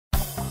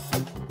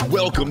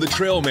Welcome to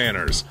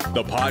TrailManners,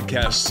 the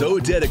podcast so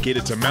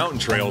dedicated to mountain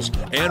trails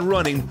and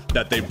running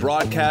that they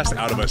broadcast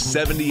out of a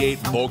 78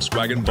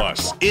 Volkswagen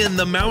bus in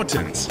the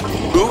mountains.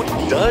 Who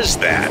does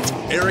that?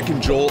 Aric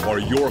and Joel are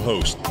your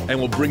hosts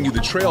and will bring you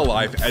the trail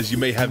life as you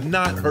may have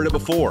not heard it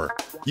before.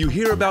 You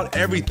hear about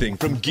everything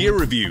from gear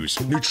reviews,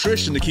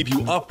 nutrition to keep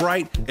you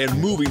upright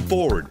and moving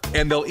forward,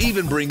 and they'll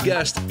even bring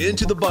guests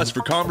into the bus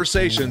for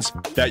conversations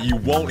that you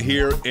won't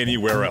hear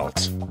anywhere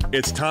else.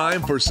 It's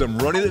time for some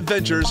running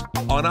adventures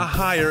on a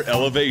higher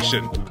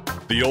elevation.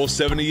 The old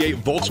 78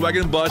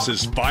 Volkswagen bus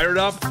is fired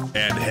up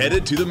and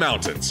headed to the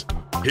mountains.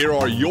 Here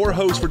are your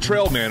hosts for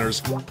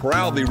TrailManners,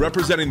 proudly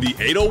representing the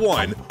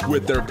 801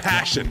 with their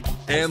passion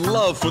and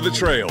love for the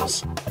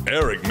trails,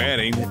 Aric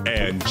Manning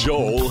and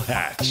Joel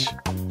Hatch.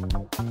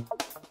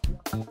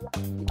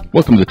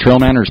 Welcome to the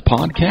TrailManners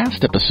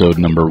podcast, episode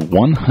number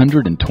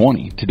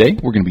 120. Today,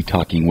 we're going to be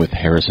talking with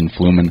Harrison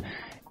Fluman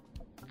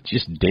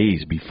just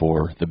days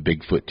before the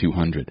Bigfoot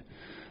 200.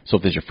 So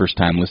if this is your first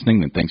time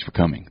listening, then thanks for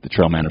coming. The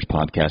TrailManners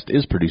podcast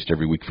is produced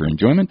every week for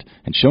enjoyment,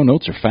 and show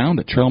notes are found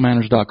at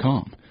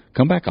trailmanners.com.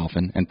 Come back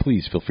often, and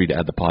please feel free to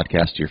add the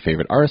podcast to your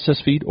favorite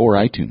RSS feed or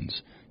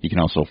iTunes. You can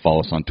also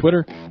follow us on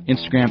Twitter,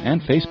 Instagram,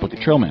 and Facebook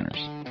at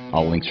TrailManners.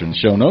 All links are in the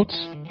show notes.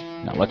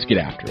 Now let's get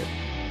after it.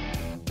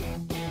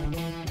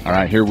 All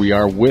right, here we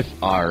are with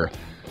our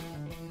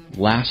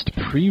last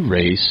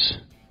pre-race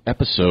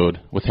episode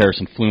with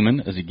Harrison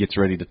Fluman as he gets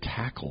ready to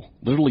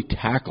literally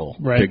tackle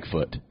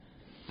Bigfoot,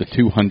 the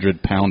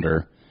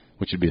 200-pounder,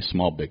 which would be a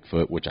small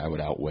Bigfoot, which I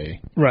would outweigh.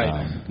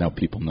 Right. Now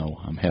people know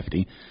I'm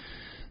hefty.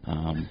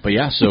 But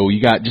yeah, so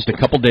you got just a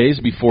couple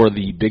days before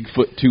the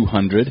Bigfoot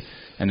 200.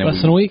 And then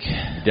less than a week.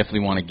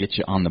 Definitely want to get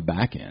you on the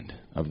back end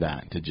of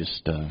that to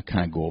just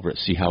kind of go over it,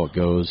 see how it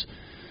goes,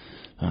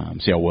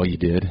 see how well you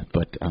did.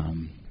 But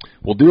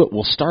we'll do it.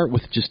 We'll start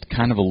with just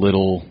kind of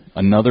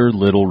another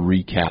little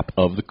recap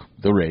of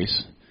the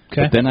race.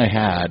 Okay. But then I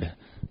had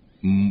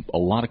a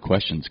lot of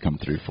questions come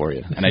through for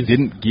you, and I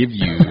didn't give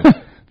you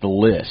the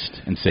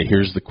list and say,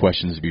 here's the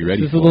questions to be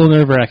ready for. It's a little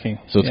nerve-wracking.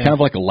 So it's kind of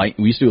like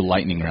we used to do a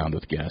lightning round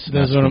with guests.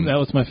 That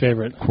was my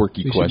favorite.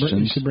 Quirky questions.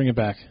 We should bring it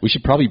back. We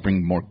should probably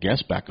bring more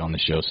guests back on the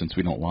show since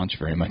we don't launch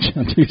very much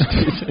on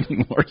Tuesdays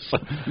anymore. So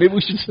maybe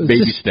we should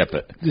step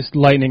it. Just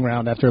lightning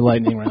round after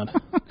lightning round.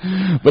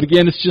 But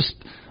again, it's just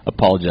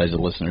apologize to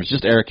the listeners.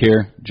 Just Aric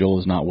here. Joel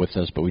is not with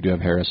us, but we do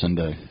have Harrison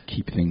to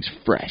keep things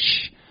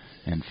fresh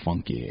and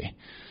funky.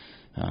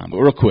 But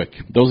real quick,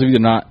 those of you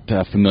that are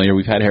not familiar,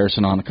 we've had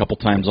Harrison on a couple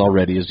times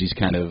already as he's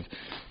kind of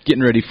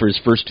getting ready for his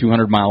first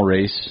 200-mile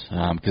race,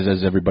 because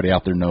as everybody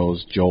out there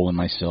knows, Joel and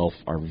myself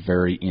are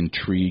very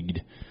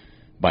intrigued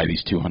by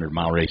these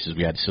 200-mile races.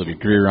 We had Sylvia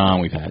Greer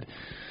on, we've had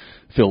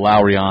Phil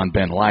Lowry on,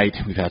 Ben Light,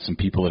 we've had some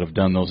people that have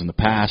done those in the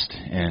past,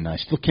 and I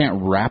still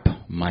can't wrap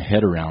my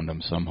head around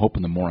them, so I'm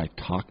hoping the more I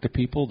talk to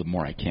people, the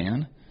more I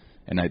can,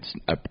 and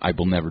I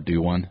will never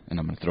do one, and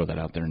I'm going to throw that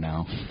out there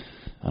now.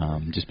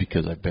 Just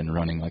because I've been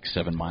running like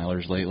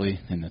 7-milers lately,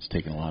 and that's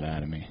taken a lot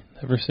out of me.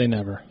 Never say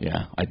never.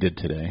 Yeah, I did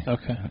today.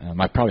 Okay.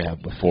 I probably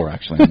have before,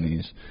 actually, on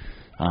these.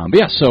 But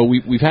yeah, so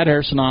we've had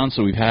Harrison on.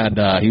 So we've had,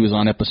 he was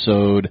on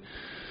episode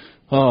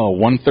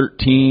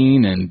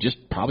 113 and just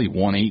probably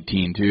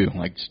 118, too,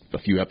 like just a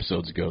few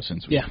episodes ago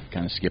since we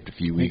kind of skipped a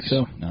few weeks.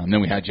 So. And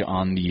then we had you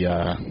on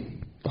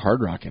the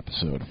Hard Rock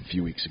episode a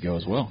few weeks ago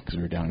as well, because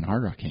we were down in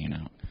Hard Rock hanging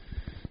out.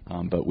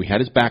 But we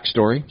had his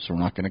backstory, so we're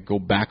not going to go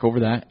back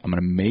over that. I'm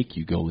going to make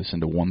you go listen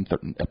to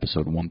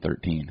episode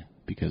 113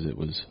 because it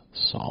was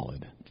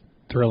solid.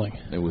 Thrilling.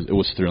 It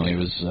was thrilling. It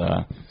was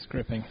it's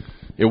gripping.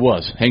 It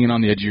was hanging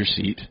on the edge of your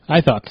seat.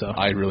 I thought so.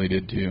 I really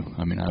did too.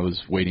 I mean, I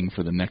was waiting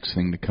for the next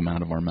thing to come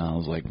out of our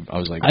mouths.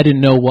 I didn't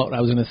know what I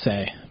was going to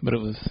say, but it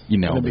was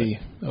going to be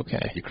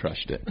okay. You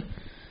crushed it.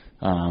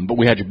 But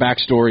we had your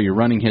backstory, your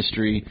running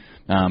history.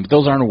 But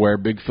those aren't aware,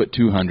 Bigfoot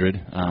 200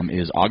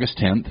 is August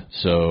 10th,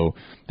 so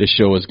this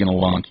show is going to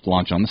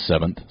launch on the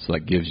 7th, so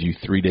that gives you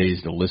 3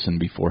 days to listen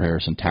before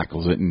Harrison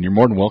tackles it, and you're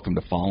more than welcome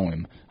to follow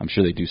him. I'm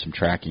sure they do some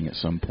tracking at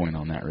some point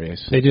on that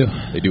race. They do.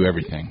 They do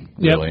everything,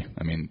 really. Yep.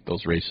 I mean,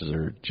 those races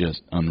are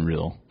just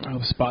unreal. I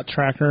have a spot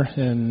tracker,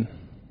 and,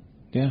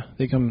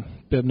 they come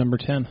bib number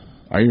 10.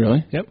 Are you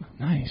really? Yep.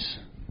 Nice.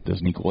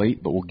 Doesn't equal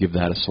 8, but we'll give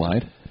that a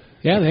slide.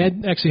 Yeah,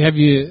 they actually have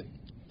you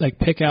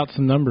pick out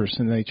some numbers,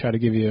 and they try to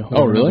give you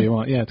whatever really? You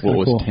want. Yeah, it's what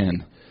was cool.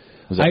 10?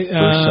 Was that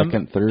first,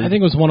 second, third? I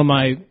think it was one of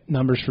my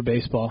numbers for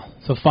baseball.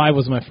 So 5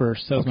 was my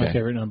first. That was my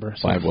favorite number.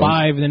 So 5,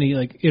 then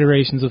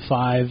iterations of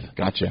 5.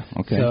 Gotcha.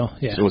 Okay.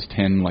 So was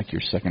 10 like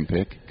your second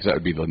pick? Because that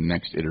would be the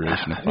next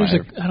iteration of 5.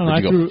 I don't know.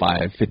 Would you go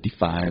 5,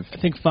 55?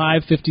 I think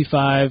 5,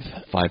 55.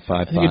 5, 5,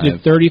 5. I think I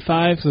did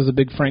 35 because I was a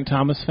big Frank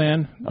Thomas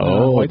fan.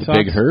 Oh, the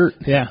Big Hurt.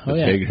 Yeah. The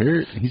Big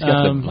Hurt. He's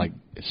got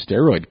the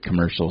steroid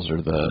commercials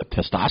or the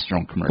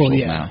testosterone commercials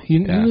now. He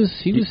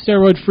was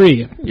steroid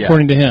free,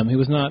 according to him. He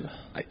was not.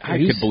 I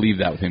could believe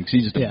that with him because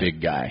he's just a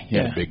big guy. He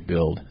had a big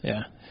build.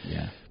 Yeah.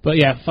 But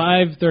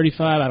 5,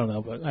 35, I don't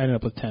know, but I ended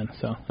up with 10,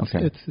 so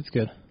it's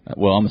good.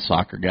 Well, I'm a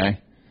soccer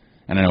guy,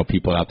 and I know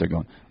people out there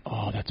going,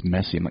 oh, that's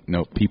messy. I'm like,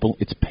 no, people,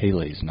 it's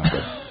Pele's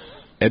number.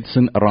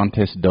 Edson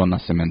Arantes do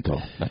Nascimento.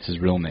 That's his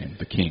real name,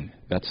 the king.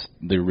 That's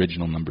the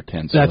original number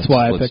 10. So that's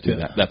why I picked it.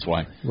 That's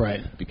why.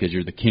 Right. Because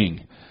you're the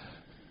king.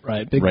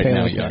 Right. Big right Pele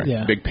now you are.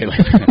 Yeah. Big Pele.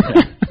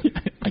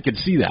 I can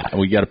see that.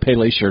 We got a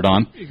Pele shirt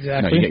on.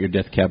 Exactly. No, you got your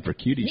Death Cab for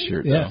Cutie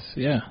shirt. Yes.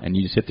 Though. Yeah. And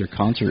you just hit their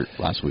concert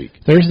last week.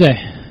 Thursday.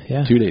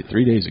 Yeah.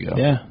 3 days ago.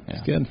 Yeah.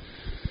 It's good.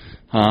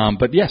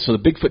 But yeah, so the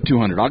Bigfoot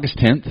 200, August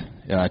 10th,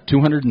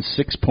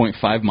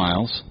 206.5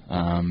 miles.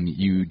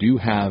 You do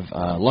have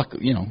luck.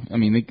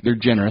 They're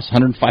generous.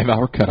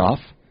 105-hour cutoff.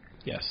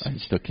 Yes. I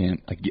still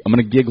can't. I'm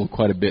going to giggle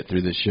quite a bit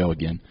through this show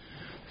again.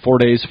 4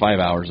 days, 5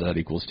 hours. That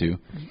equals to.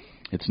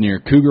 It's near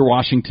Cougar,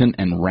 Washington,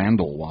 and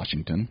Randall,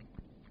 Washington.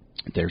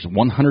 There's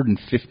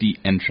 150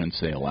 entrants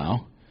they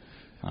allow.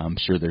 I'm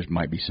sure there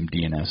might be some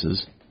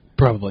DNSs.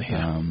 Probably.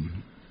 Yeah.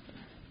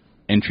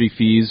 Entry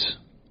fees.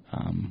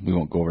 We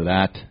won't go over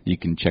that. You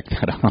can check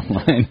that out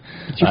online.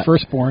 It's your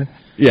firstborn.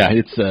 Yeah,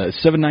 it's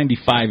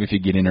 $7.95 if you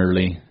get in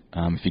early.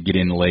 If you get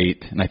in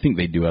late, and I think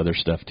they do other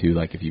stuff too,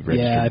 like if you've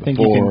registered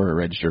before or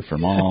registered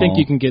from all. I think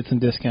you can get some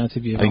discounts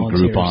if you volunteer.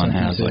 I think Groupon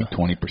has like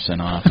 20%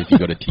 off if you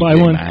go to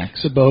TJ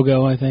Maxx.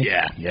 Sabogo, I think.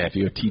 Yeah, if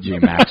you go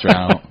TJ Maxx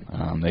route,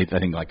 I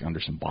think like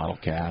under some bottle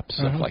caps,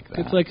 stuff like that.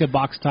 It's like a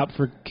box top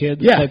for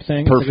kids type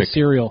thing. Perfect. It's like a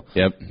cereal.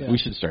 Yep, we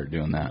should start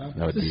doing that.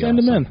 That would be send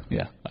awesome. them in.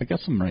 Yeah, I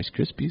got some Rice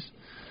Krispies.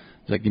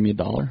 Does that give me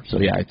 $1? So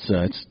yeah, it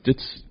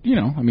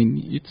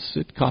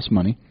costs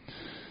money.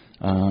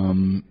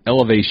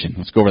 Elevation.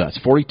 Let's go over that. It's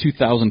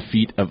 42,000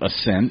 feet of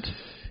ascent,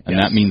 and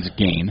that means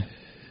gain.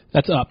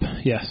 That's up.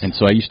 Yes. And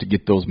so I used to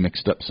get those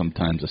mixed up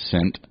sometimes,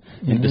 ascent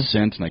and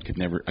descent, and I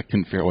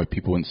couldn't figure out why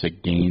people wouldn't say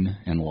gain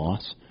and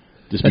loss.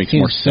 This makes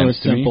more sense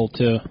to me. Simple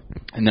too.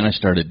 And then I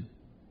started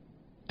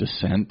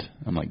descent.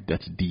 I'm like,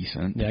 that's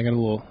decent. Yeah, I got a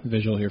little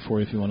visual here for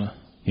you if you want to.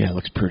 Yeah, it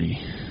looks pretty.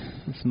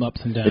 Some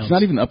ups and downs. It's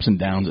not even ups and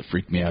downs that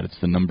freak me out. It's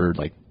the number,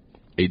 like,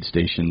 aid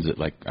stations at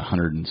like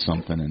 100 and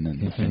something, and then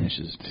the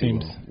finishes to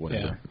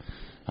whatever.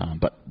 Yeah.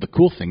 But the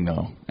cool thing,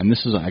 though, and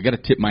this is, I got to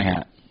tip my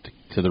hat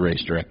to the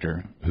race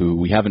director, who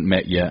we haven't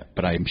met yet,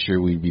 but I'm sure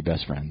we'd be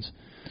best friends.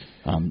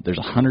 There's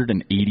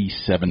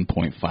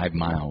 187.5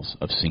 miles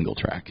of single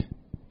track.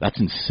 That's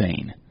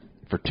insane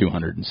for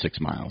 206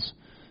 miles.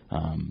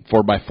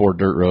 4x4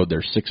 dirt road,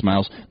 there's 6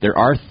 miles. There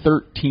are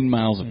 13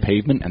 miles of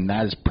pavement, and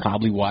that is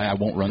probably why I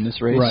won't run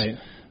this race. Right.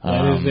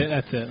 That is it.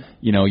 That's it.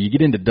 You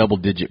get into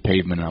double-digit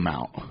pavement, and I'm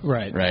out.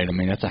 Right. Right? I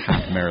mean, that's a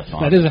half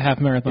marathon. That is a half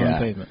marathon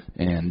pavement.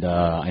 And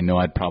I know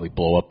I'd probably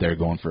blow up there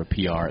going for a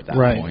PR at that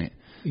point.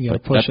 You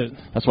got to push it.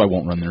 That's why I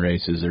won't run the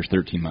race, is there's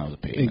 13 miles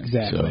of pavement.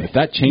 Exactly. So if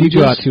that changes...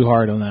 You go out too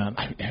hard on that.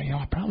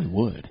 I probably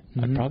would.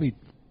 I'd probably...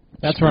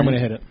 That's where I'm going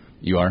to hit it.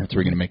 You are? That's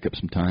where you're going to make up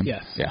some time?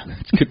 Yes. Yeah,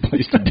 it's a good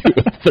place to do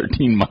it.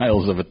 13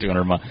 miles of a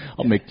 200 mile.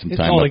 I'll make some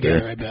time all up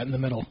there. I bet, in the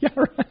middle. Yeah,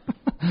 right.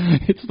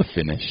 It's the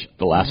finish.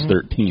 The last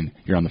 13.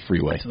 You're on the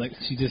freeway. So like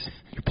you're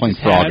playing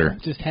Frogger.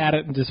 Just had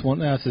it and just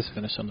went, let's just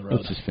finish on the road.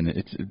 Let's just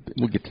finish.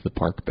 We'll get to the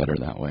park better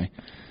that way.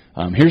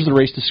 Here's the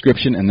race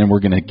description, and then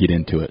we're going to get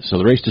into it. So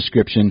the race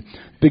description,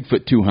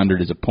 Bigfoot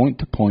 200 is a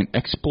point-to-point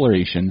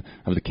exploration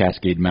of the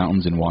Cascade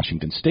Mountains in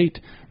Washington State.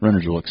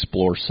 Runners will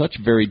explore such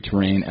varied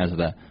terrain as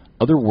the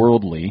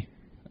otherworldly,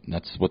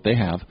 that's what they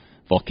have,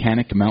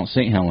 volcanic Mount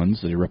St.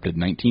 Helens that erupted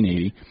in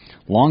 1980,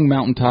 long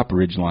mountaintop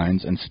ridge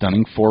lines, and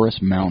stunning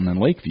forest, mountain, and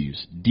lake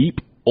views. Deep,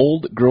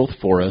 old-growth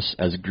forests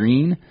as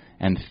green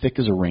and thick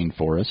as a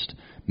rainforest,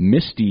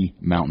 misty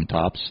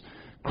mountaintops,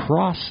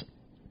 cross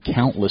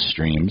countless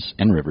streams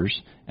and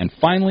rivers, and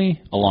finally,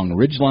 along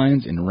ridge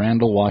lines in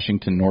Randall,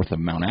 Washington, north of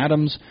Mount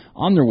Adams,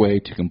 on their way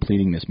to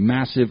completing this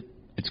massive,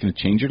 it's going to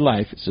change your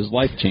life, it says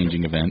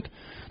life-changing event.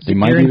 They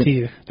might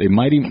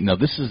even. Now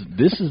this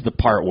is the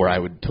part where I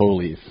would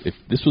totally, if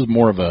this was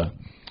more of a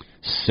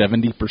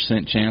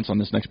 70% chance on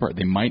this next part,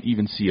 they might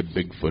even see a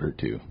Bigfoot or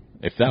two.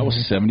 If that was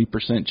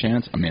 70%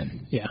 chance, I'm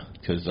in. Yeah.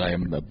 Because I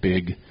am a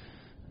big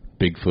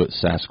Bigfoot,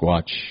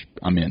 Sasquatch.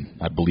 I'm in.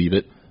 I believe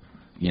it.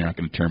 You're not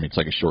going to turn me. It's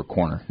like a short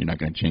corner. You're not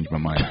going to change my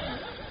mind.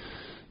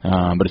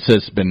 But it says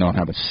it's been known to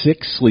have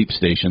 6 sleep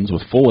stations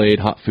with full aid,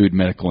 hot food,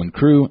 medical, and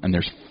crew, and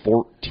there's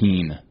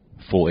 14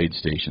 full aid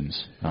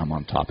stations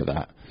on top of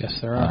that. Yes,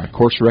 there are.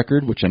 Course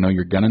record, which I know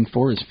you're gunning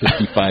for, is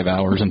 55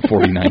 hours and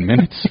 49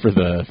 minutes for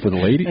the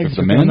lady. Thanks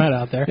for the men. That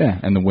out there. Yeah,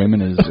 and the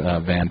women is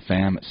Van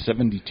Pham at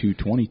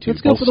 72:22.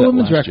 Let's go for the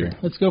women's record.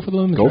 Let's go for the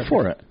women's record. Go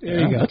for it. There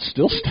you go. That's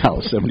still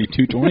style,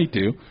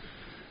 72:22.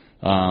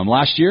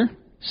 Last year,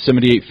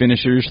 78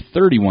 finishers,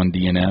 31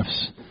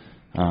 DNFs.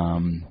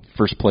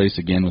 First place,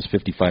 again, was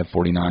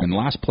 55:49.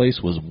 Last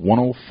place was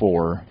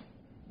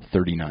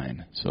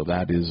 104:39. So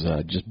that is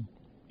just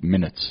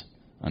minutes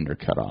under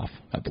cutoff.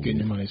 Getting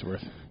your money's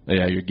worth.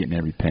 Yeah, you're getting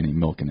every penny,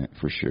 milking it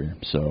for sure.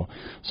 So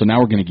now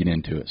we're going to get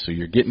into it. So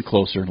you're getting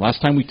closer.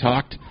 Last time we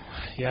talked,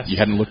 you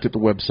hadn't looked at the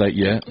website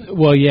yet.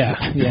 Well,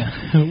 yeah.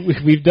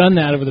 We've done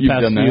that over the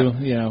past few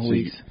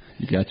weeks.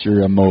 You got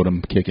your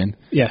modem kicking.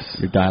 Yes.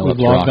 Your dial-up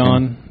We've logged rocking.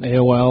 on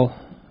AOL.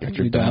 Got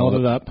your dialed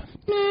it up.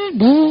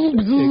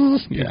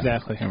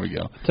 Exactly. There we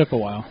go. Took a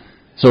while.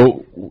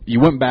 So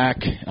you went back.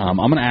 I'm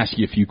going to ask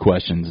you a few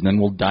questions, and then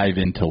we'll dive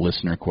into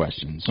listener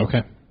questions.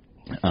 Okay.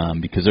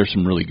 because there's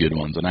some really good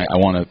ones. And I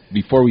want to,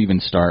 before we even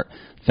start,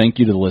 thank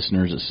you to the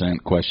listeners that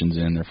sent questions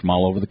in. They're from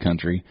all over the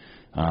country,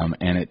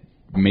 and it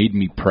made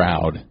me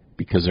proud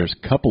because there's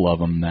a couple of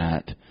them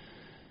that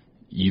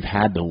you've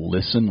had to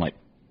listen, like,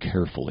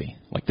 carefully.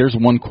 Like, there's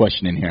one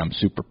question in here I'm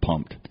super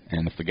pumped,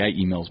 and if the guy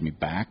emails me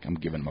back, I'm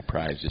giving him a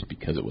prize just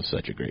because it was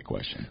such a great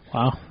question.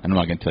 Wow. I'm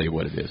not going to tell you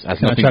what it is. It has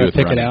Can nothing I try to do to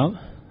with pick running. it out?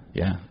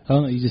 Yeah.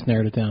 Oh, you just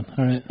narrowed it down.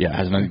 All right. Yeah, it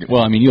has nothing.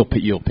 Well, I mean, you'll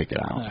pick it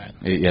out. All right.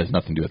 It has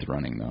nothing to do with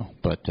running, though.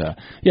 But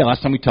yeah,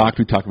 last time we talked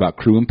about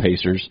crew and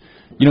pacers.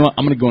 You know what?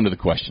 I'm going to go into the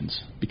questions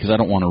because I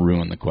don't want to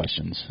ruin the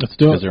questions. Let's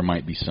do it. Because there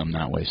might be some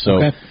that way. So,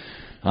 okay.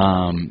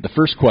 The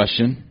first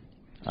question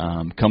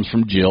comes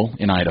from Jill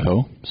in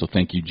Idaho. So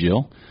thank you,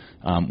 Jill.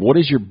 What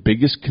is your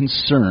biggest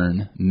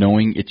concern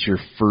knowing it's your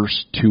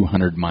first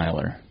 200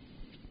 miler?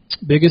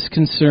 Biggest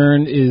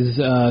concern is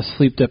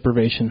sleep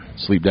deprivation.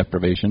 Sleep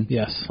deprivation?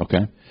 Yes.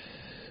 Okay.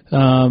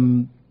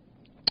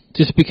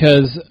 Just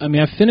because, I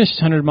mean, I've finished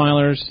 100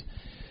 milers.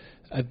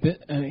 I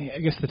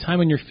guess the time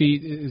on your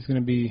feet is going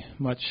to be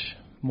much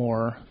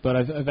more, but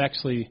I've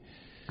actually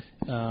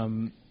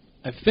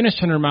I've finished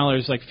 100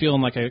 milers like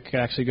feeling like I could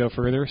actually go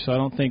further. So I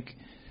don't think,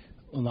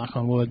 well, knock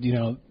on wood, you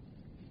know,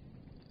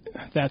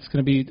 that's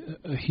going to be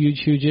a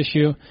huge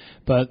issue.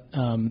 But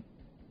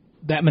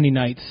that many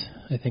nights,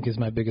 I think, is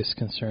my biggest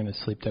concern is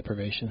sleep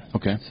deprivation.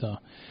 Okay. So,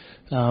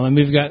 and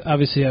we've got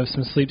obviously have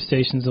some sleep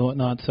stations and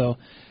whatnot. So,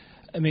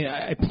 I mean,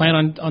 I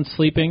plan on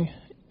sleeping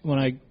when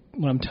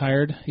I'm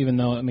tired, even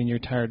though, I mean, you're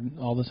tired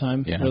all the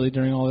time, really,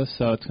 during all this.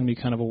 So it's going to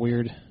be kind of a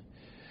weird.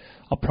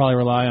 I'll probably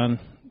rely on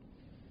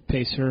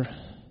Pacer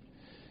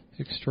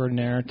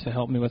Extraordinaire to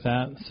help me with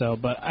that. So,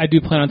 but I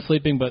do plan on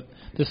sleeping, but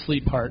the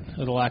sleep part,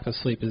 or the lack of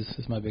sleep, is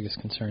my biggest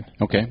concern.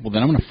 Okay. Well,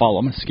 then I'm going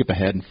to skip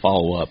ahead and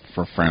follow up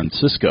for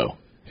Francisco.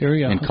 Here we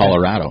go. In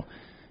Colorado.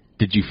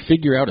 Did you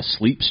figure out a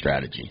sleep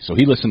strategy? So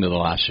he listened to the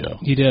last show.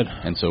 He did.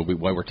 And so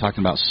while we're talking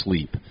about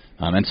sleep,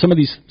 and some of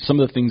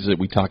the things that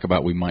we talk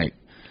about, we might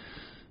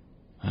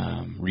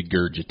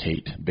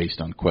regurgitate based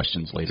on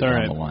questions later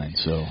down the line.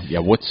 So yeah,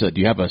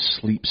 do you have a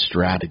sleep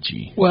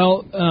strategy?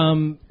 Well,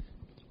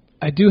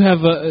 I do have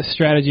a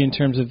strategy in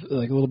terms of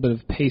like a little bit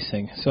of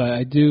pacing. So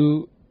I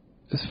do,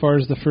 as far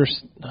as the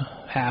first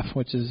half,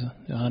 which is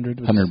 100.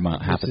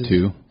 100 half of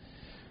 2.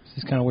 This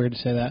is kind of weird to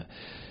say that.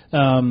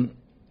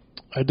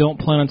 I don't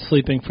plan on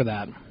sleeping for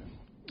that.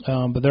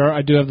 But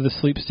I do have the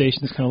sleep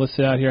stations kind of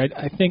listed out here.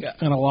 I think I'm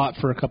going to allot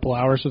for a couple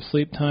hours of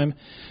sleep time,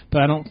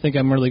 but I don't think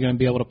I'm really going to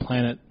be able to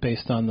plan it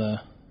based on the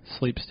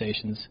sleep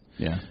stations.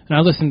 Yeah. And I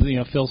listened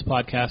to Phil's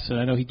podcast, and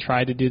I know he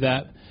tried to do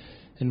that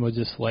and would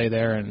just lay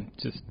there and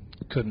just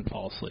couldn't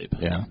fall asleep.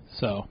 Yeah.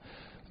 So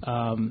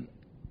I'm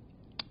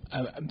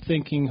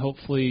thinking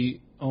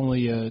hopefully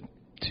only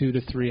 2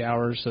 to 3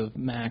 hours of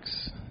max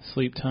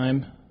sleep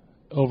time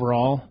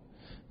overall.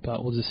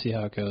 But we'll just see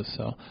how it goes.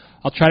 So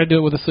I'll try to do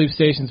it with the sleep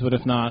stations, but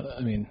if not, I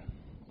mean,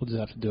 we'll just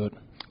have to do it.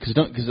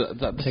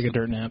 Take a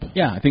dirt nap.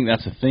 Yeah, I think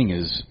that's the thing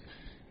is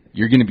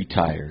you're going to be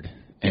tired.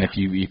 And if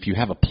you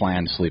have a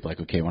planned sleep, like,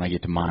 okay, when I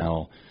get to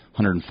mile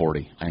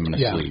 140, I'm going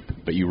to sleep.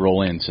 But you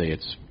roll in, say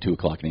it's 2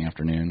 o'clock in the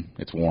afternoon,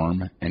 it's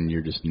warm, and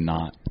you're just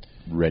not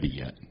ready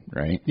yet,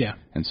 right? Yeah.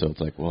 And so it's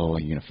like, well,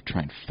 you're going to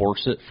try and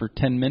force it for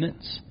 10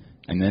 minutes?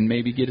 And then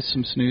maybe get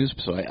some snooze.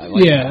 So I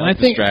like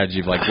the strategy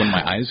of like when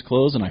my eyes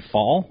close and I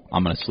fall,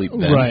 I'm going to sleep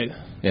then. Right.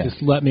 Yeah.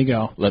 Just let me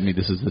go.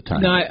 This is the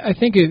time. No, I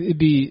think it'd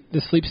be,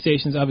 the sleep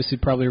stations obviously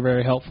probably are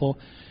very helpful,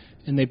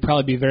 and they'd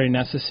probably be very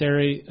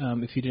necessary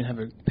if you didn't have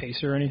a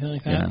pacer or anything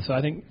like that. Yeah. So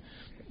I think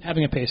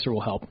having a pacer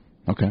will help.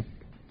 Okay.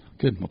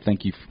 Good. Well,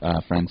 thank you,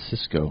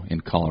 Francisco in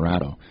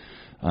Colorado.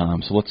 So I'm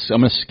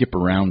going to skip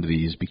around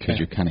these because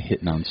you're kind of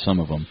hitting on some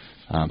of them.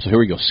 So here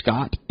we go.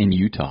 Scott in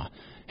Utah.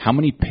 How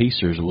many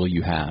pacers will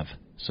you have,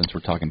 since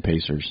we're talking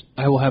pacers?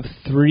 I will have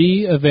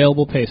 3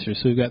 available pacers.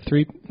 So we've got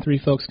three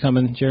folks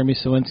coming, Jeremy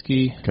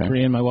Sawinski,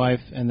 Korean, my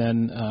wife, and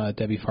then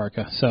Debbie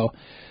Farka. So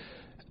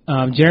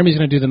Jeremy's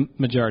going to do the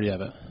majority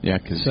of it. Yeah,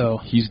 because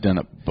he's done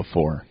it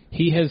before.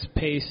 He has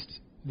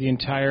paced the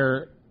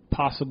entire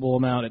possible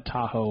amount at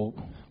Tahoe,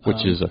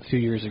 which is a few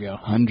years ago.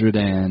 100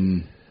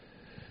 and...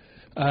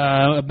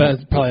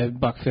 probably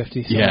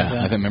 $150. Yeah,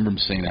 like I remember him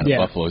saying that at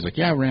Buffalo. He's like,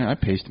 I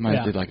paced him.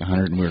 I did like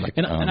 100, and we were like,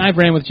 and I've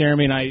ran with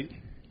Jeremy, and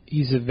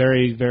he's a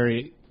very,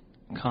 very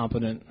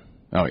competent.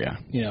 Oh yeah,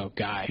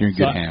 guy. You're in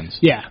good hands.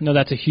 Yeah, no,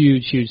 that's a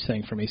huge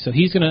thing for me. So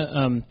he's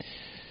gonna,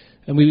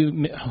 and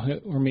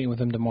we're meeting with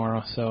him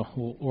tomorrow, so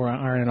we're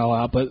ironing it all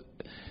out. But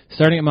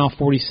starting at mile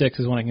 46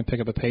 is when I can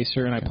pick up a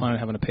pacer, and I plan on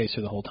having a pacer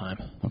the whole time.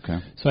 Okay.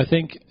 So I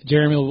think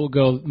Jeremy will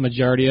go the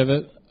majority of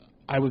it.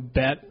 I would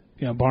bet,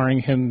 barring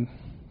him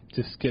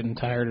just getting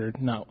tired or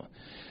not,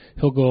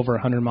 he'll go over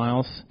 100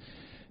 miles.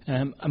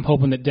 And I'm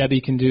hoping that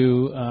Debbie can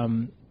do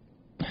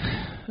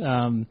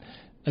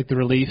like the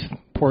relief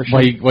portion.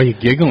 Why are you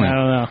giggling? I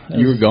don't know.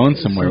 You were going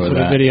somewhere with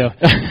that. Video.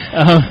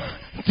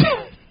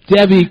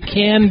 Debbie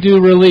can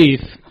do relief.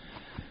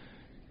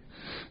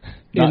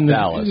 Not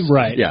Dallas.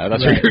 Right. Yeah,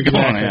 that's where you're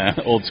going.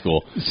 Exactly. Yeah, old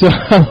school. So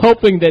I'm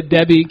hoping that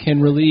Debbie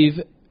can relieve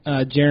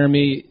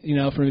Jeremy,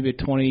 for maybe a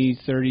 20,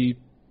 30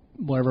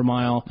 whatever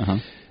mile,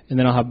 and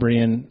then I'll have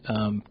Brian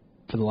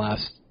for the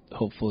last,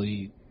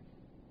 hopefully,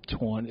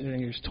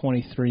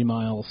 23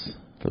 miles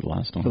for the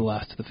last one. For the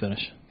last to the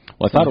finish.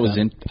 Well, I thought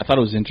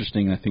it was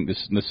interesting. I think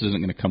this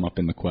isn't going to come up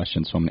in the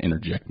question, so I'm going to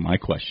interject my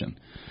question.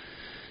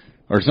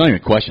 Or it's not even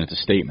a question; it's a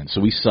statement.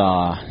 So we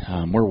saw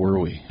where were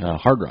we?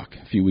 Hard Rock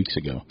a few weeks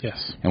ago.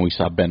 Yes. And we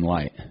saw Ben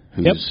Light,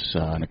 who's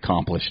an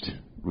accomplished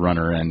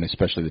runner, and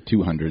especially the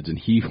 200s. And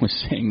he was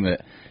saying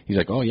that he's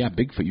like, "Oh yeah,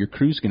 Bigfoot, your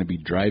crew's going to be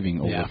driving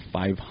over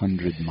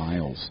 500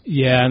 miles."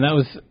 Yeah, and that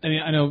was. I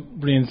mean, I know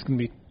Brian's going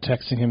to be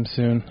texting him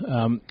soon.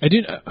 I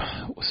did.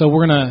 So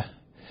we're gonna.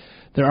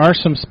 There are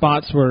some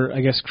spots where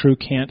I guess crew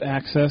can't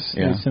access.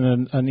 Yeah. I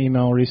sent an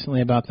email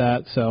recently about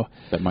that. So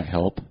that might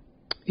help.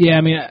 Yeah,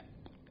 I mean,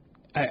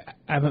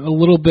 I'm a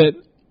little bit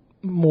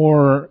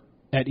more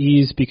at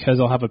ease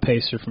because I'll have a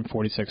pacer from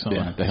 46 on.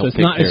 Yeah, so it's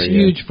not as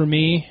huge for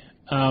me,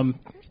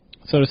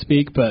 so to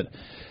speak. But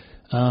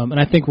and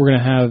I think we're going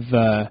to have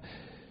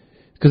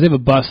because they have a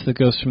bus that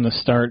goes from the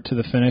start to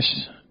the finish.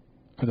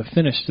 Or the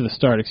finish to the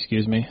start,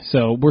 excuse me.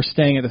 So we're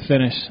staying at the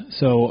finish.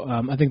 So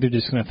I think they're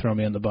just going to throw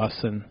me on the bus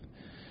and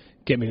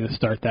get me to the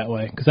start that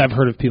way. Because I've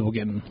heard of people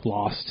getting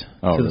lost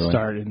to the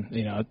start, and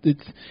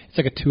it's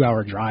like a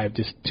 2-hour drive,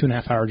 just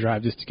 2.5-hour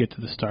drive, just to get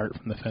to the start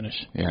from the finish.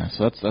 Yeah,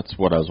 so that's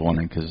what I was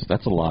wondering, because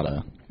that's a lot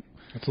of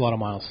miles. A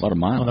lot of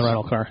miles on the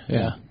rental car.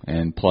 Yeah.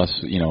 And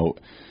plus,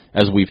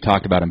 as we've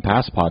talked about in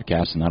past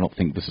podcasts, and I don't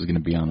think this is going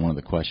to be on one of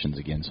the questions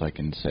again, so I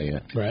can say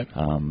it. Right.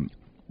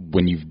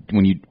 When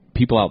you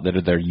people out there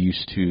that are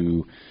used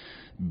to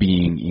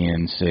being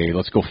in, say,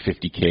 let's go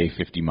 50K,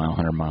 50 mile,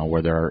 100 mile,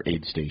 where there are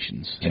aid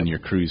stations and your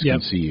crews can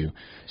see you.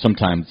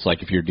 Sometimes it's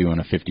like if you're doing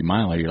a 50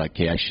 miler, you're like,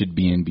 okay, I should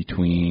be in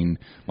between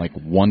like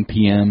 1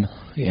 p.m.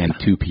 and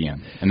 2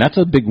 p.m. And that's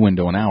a big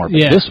window an hour.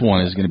 But this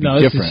one is going to be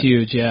different. This is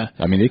huge, yeah.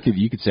 I mean,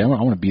 you could say, I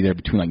want to be there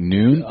between like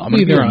noon. I'm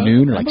going to be there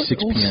noon or like 6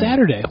 p.m.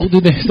 Saturday. We'll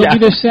be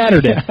there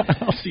Saturday.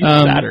 I'll see you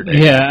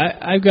Saturday. Yeah,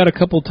 I've got a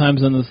couple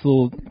times on this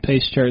little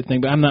pace chart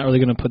thing, but I'm not really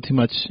going to put too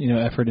much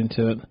effort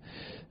into it.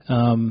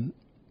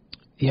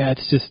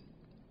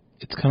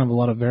 It's kind of a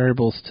lot of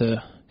variables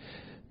to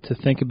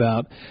think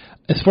about.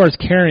 As far as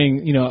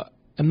carrying,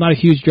 I'm not a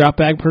huge drop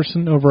bag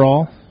person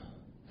overall.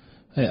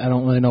 I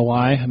don't really know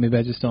why. Maybe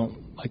I just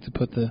don't like to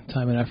put the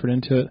time and effort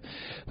into it.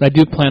 But I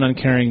do plan on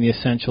carrying the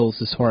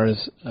essentials as far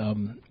as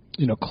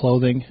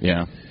clothing.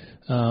 Yeah.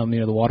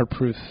 The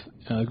waterproof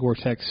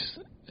Gore-Tex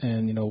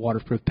and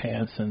waterproof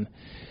pants, and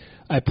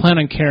I plan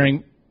on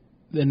carrying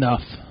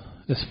enough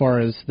as far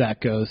as that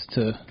goes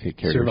to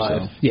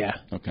survive. Yourself. Yeah.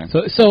 Okay.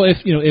 So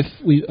if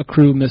a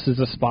crew misses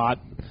a spot,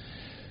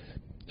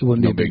 it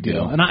wouldn't be a big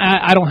deal. And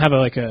I don't have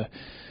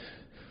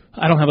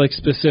I don't have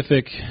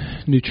specific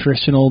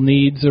nutritional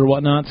needs or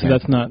whatnot, so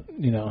that's not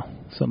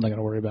something I got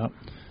to worry about.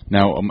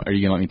 Now, are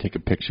you gonna let me take a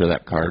picture of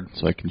that card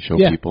so I can show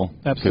people?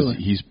 Absolutely.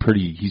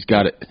 Because he's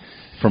got it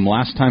from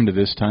last time to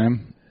this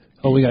time.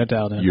 Oh, we got it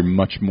dialed in. You're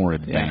much more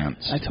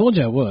advanced. Yeah. I told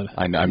you I would.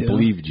 I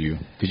believed you,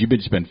 because you've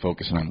just been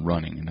focusing on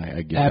running, and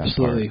I get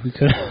absolutely. that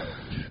part.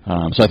 We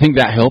could. So I think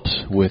that helps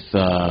with,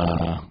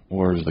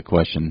 where's the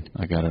question?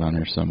 I got it on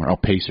there somewhere. Oh,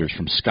 Pacers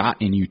from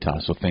Scott in Utah,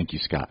 so thank you,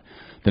 Scott.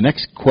 The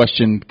next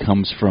question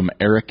comes from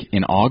Aric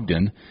in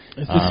Ogden.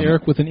 Is this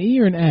Aric with an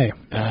E or an A?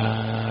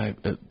 I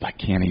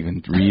can't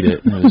even read it.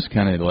 It's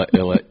kind of what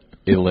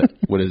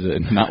is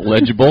it? Not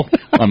legible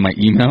on my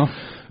email.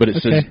 But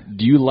it says,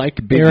 do you like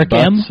big Aric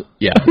butts? M?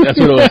 Yeah, that's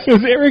what it was. It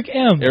was Aric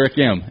M. Aric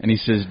M. And he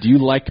says, do you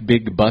like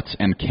big butts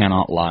and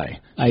cannot lie?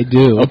 I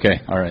do. Okay,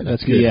 all right,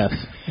 that's good. Yes,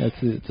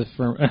 it's an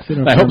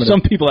affirmative. I hope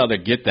some people out there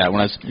get that. When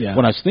I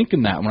was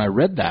thinking that, when I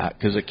read that,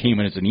 because it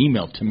came in as an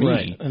email to me.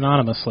 Right,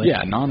 anonymously.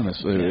 Yeah,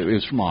 anonymously. It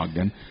was from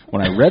Ogden.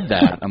 When I read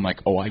that, I'm like,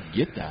 oh, I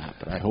get that,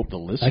 but I hope the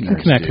listeners I can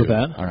connect do. with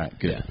that. All right,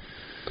 good. Yeah.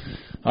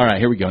 All right,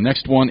 here we go.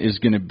 Next one is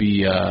going to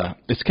be,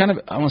 it's kind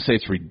of, I want to say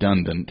it's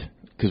redundant,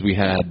 because we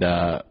had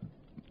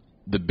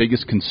the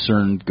biggest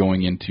concern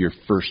going into your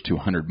first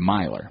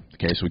 200-miler.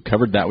 Okay, so we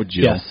covered that with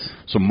Jill. Yes.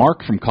 So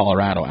Mark from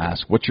Colorado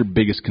asked, what's your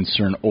biggest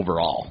concern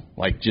overall,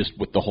 like just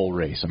with the whole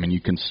race? I mean,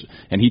 you can,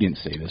 and he didn't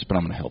say this, but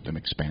I'm going to help him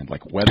expand.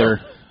 Like weather,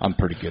 I'm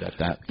pretty good at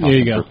that. There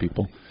you go. For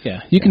people.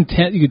 Yeah, you can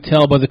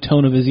tell by the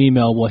tone of his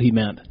email what he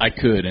meant. I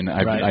could, and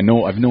I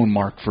know I've known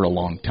Mark for a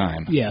long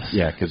time. Yes.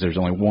 Yeah, because there's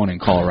only one in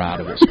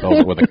Colorado that spells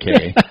it with a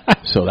K,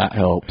 so that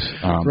helps.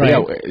 Right.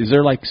 Yeah, is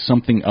there like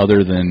something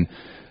other than?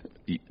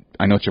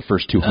 I know it's your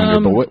first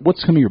 200, but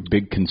what's some of your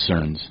big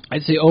concerns?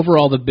 I'd say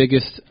overall the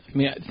biggest. I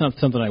mean, it's not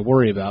something I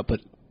worry about, but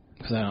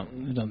because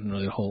it doesn't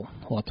really a whole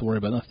lot to worry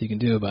about. Nothing you can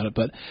do about it.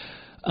 But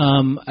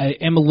I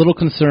am a little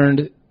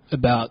concerned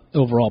about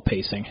overall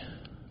pacing.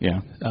 Yeah.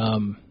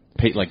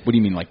 Like, what do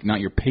you mean? Like, not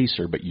your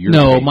pacer, but your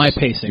pace? My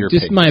pacing. Your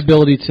just pace. my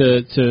ability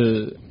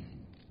to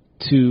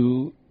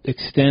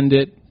extend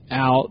it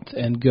out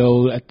and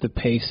go at the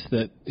pace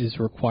that is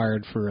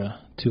required for a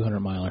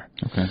 200-miler.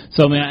 Okay.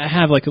 So, I mean, I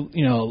have like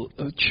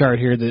a chart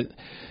here that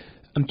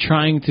I'm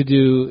trying to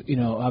do,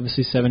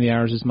 obviously 70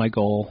 hours is my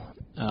goal.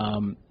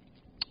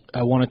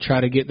 I want to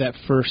try to get that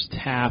first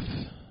half.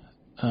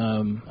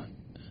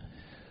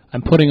 I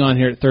I'm putting on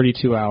here at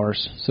 32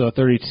 hours, so a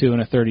 32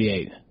 and a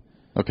 38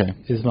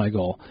 is my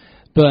goal.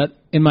 But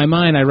in my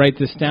mind, I write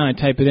this down, I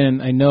type it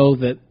in, I know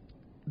that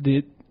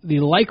the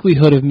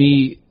likelihood of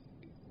me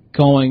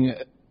going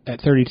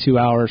at 32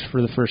 hours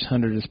for the first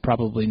 100 is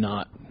probably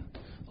not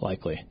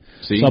likely.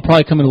 See? So I'll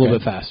probably come in a little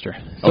bit faster.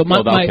 So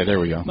there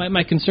we go.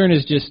 My concern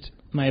is just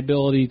my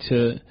ability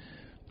to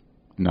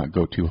not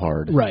go too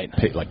hard. Right.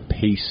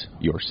 Pace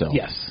yourself.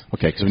 Yes.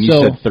 Okay, because when you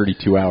said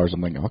 32 hours,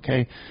 I'm thinking,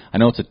 okay, I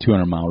know it's a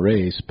 200-mile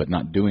race, but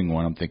not doing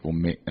one, I'm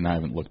thinking, well, and I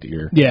haven't looked at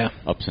your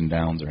ups and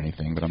downs or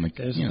anything, but I'm like,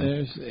 so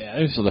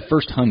the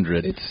first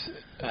 100.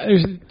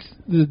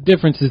 The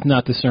difference is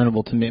not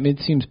discernible to me. I mean,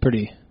 it seems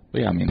pretty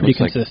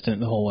consistent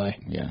the whole way.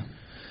 Yeah.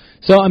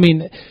 So, I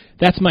mean,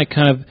 that's my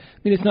kind of,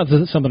 it's not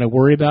something I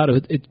worry about,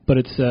 but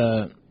it's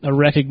a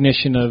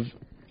recognition of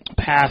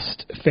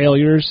past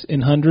failures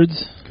in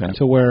hundreds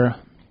to where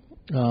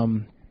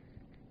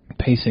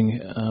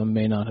pacing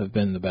may not have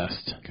been the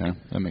best. Okay,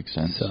 that makes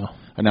sense. So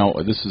now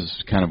this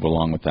is kind of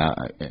along with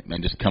that,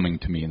 and just coming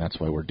to me, and that's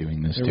why we're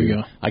doing this too. We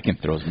go. I can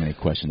throw as many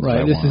questions as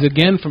I this want. Is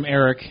again from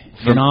Aric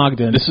in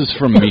Ogden. This is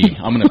from me.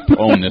 I'm going to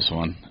own this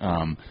one.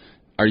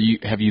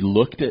 Have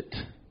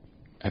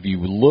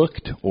you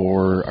looked,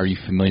 or are you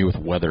familiar with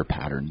weather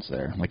patterns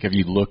there? Like, have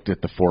you looked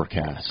at the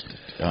forecast?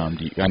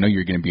 I know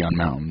you're going to be on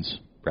mountains,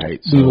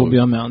 right? We will be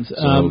on mountains.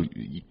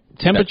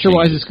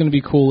 Temperature-wise, it's going to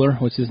be cooler,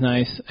 which is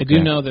nice. I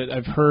do know that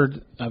I've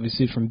heard,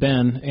 obviously, from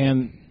Ben,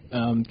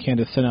 and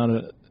Candace sent out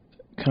a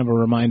kind of a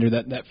reminder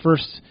that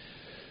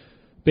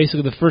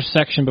basically the first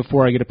section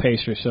before I get a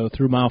pacer, so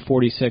through mile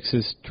 46,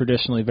 is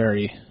traditionally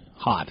very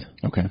hot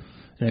and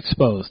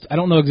exposed. I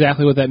don't know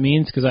exactly what that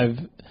means because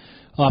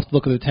I'll have to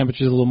look at the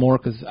temperatures a little more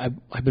because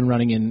I've been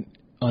running in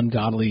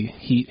ungodly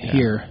heat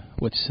here,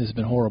 which has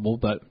been horrible.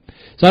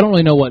 So I don't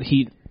really know what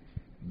heat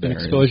and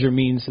exposure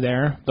means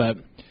there, but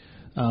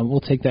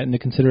we'll take that into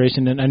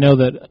consideration. And I know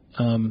that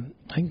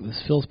I think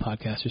this Phil's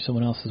podcast or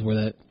someone else's where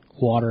that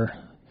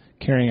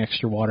carrying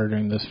extra water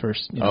during this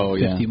first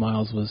 50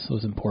 miles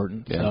was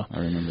important. Yeah, so, I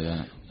remember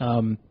that.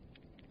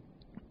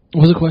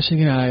 What was the question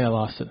again? I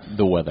lost it.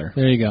 The weather.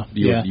 There you go.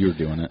 You were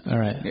doing it. All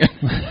right.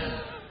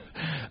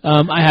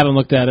 I haven't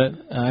looked at it.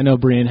 I know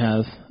Brian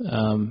has,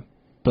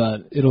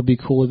 but it'll be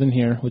cooler than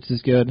here, which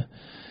is good.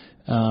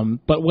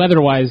 But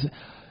weather-wise,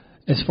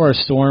 as far as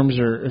storms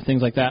or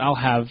things like that, I'll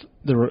have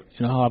the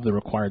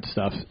required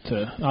stuff.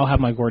 I'll have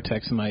my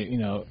Gore-Tex and my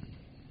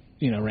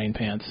rain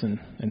pants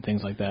and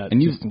things like that.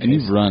 And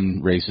you've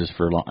run races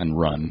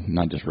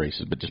not just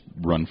races, but just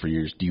run for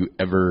years.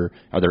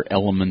 Are there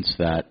elements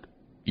that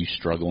you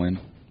struggle in,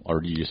 or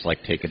do you just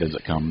take it as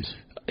it comes?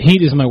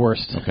 Heat is my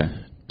worst. Okay.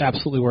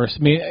 Absolutely worst.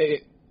 I mean,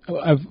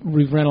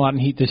 we've ran a lot in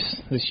heat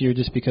this year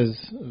just because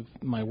of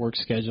my work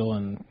schedule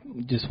and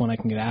just when I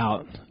can get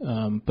out.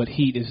 But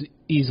heat is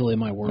easily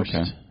my worst.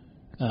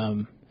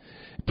 Okay.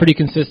 Pretty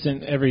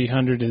consistent. Every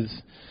 100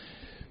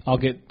 I'll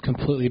get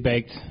completely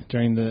baked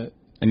during the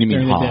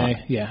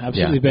day. Yeah,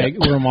 absolutely baked.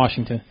 We're in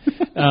Washington.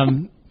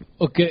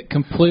 I'll get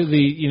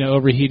completely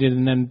overheated,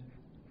 and then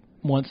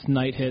once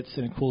night hits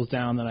and it cools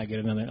down, then I get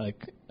another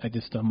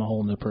I'm a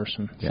whole new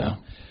person. Yeah.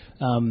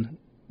 So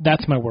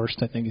that's my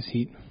worst, I think, is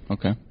heat.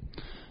 Okay.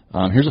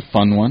 Here's a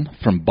fun one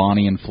from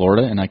Bonnie in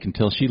Florida, and I can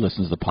tell she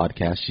listens to the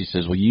podcast. She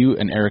says, will you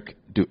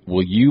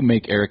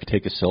make Aric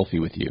take a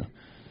selfie with you?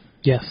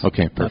 Yes.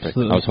 Okay, perfect.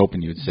 Absolutely. I was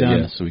hoping you would say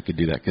yes so we could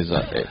do that because,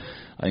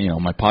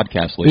 my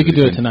podcast lately we could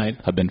do it tonight.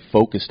 Have been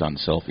focused on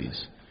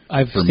selfies.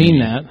 I've seen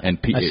that. And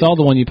I saw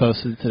the one you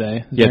posted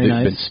today. Yeah,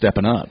 they've been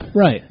stepping up.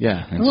 Right.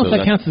 Yeah. I don't know if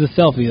that counts as a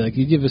selfie.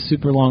 You have a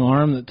super long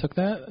arm that took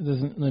that? It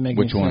doesn't really make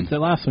any sense. Which one? That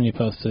last one you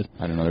posted.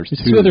 I don't know. There's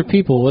two other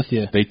people with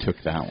you. They took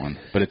that one.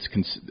 But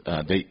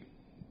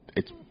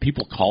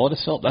people call it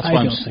a selfie. That's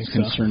why I'm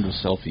concerned with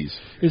selfies.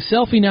 Is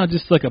selfie now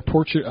just like a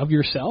portrait of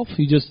yourself?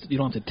 You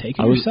don't have to take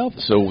it yourself?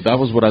 So that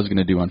was what I was going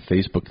to do on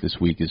Facebook this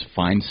week is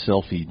find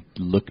selfie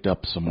looked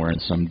up somewhere in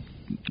some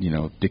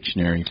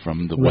dictionary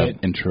from the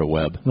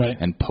intraweb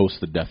and post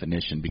the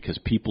definition because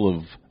people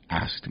have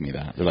asked me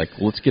that. They're like,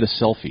 well, let's get a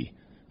selfie.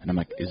 And I'm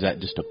like, is that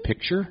just a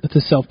picture? It's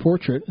a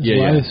self-portrait, is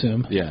what I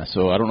assume. Yeah,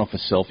 so I don't know if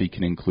a selfie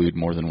can include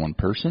more than one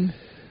person.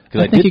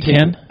 I think it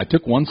can. I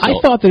took one selfie.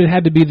 I thought that it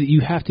had to be that you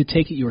have to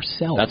take it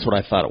yourself. That's what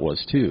I thought it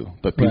was too.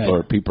 But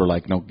people are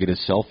like, no, get a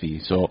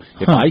selfie. So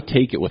if I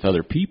take it with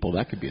other people,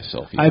 that could be a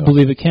selfie. I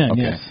believe it can.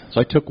 Okay. Yes.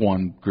 So I took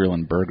one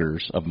grilling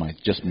burgers of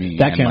just me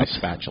that and counts. my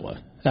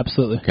spatula.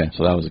 Absolutely. Okay,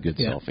 so that was a good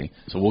selfie.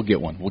 So we'll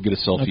get one. We'll get a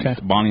selfie. Okay.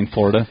 Bonnie in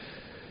Florida,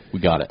 we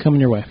got it. Coming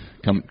your way.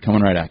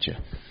 Coming right at you.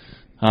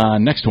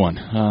 Next one.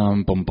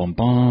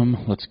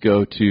 Let's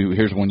go to,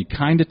 here's one you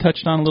kind of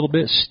touched on a little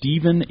bit.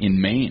 Stephen in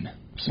Maine.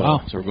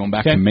 So we're going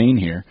back to Maine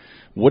here.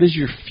 What is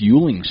your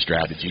fueling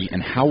strategy,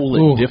 and how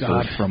will it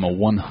differ from a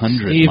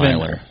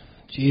 100-miler?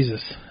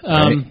 Jesus.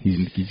 Right?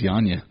 He's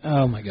on you.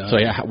 Oh, my God. So,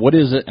 what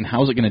is it, and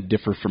how is it going to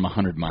differ from a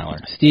 100-miler?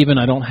 Stephen,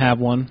 I don't have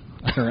one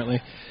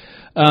currently.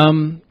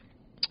 All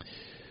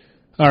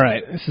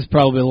right. This is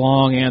probably a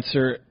long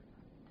answer.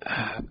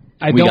 I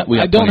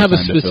don't have a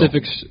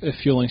specific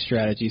fueling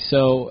strategy.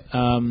 So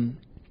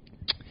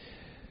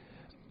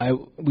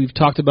we've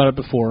talked about it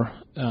before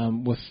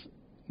with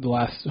the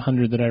last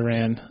 100 that I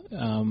ran,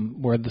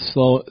 where the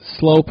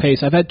slow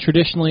pace.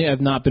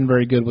 I've not been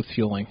very good with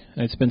fueling.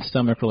 It's been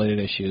stomach-related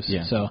issues.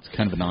 Yeah, so it's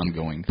kind of an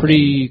ongoing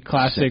pretty thing.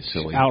 classic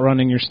Silly.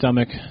 outrunning your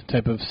stomach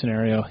type of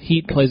scenario.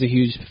 Heat plays a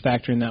huge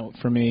factor in that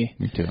for me.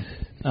 Me too.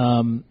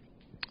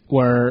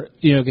 Where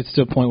it gets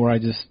to a point where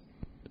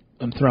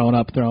I'm throwing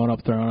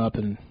up,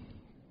 and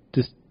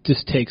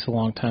just takes a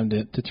long time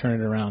to turn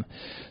it around.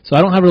 So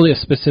I don't have really a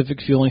specific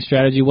fueling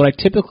strategy. What I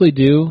typically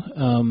do.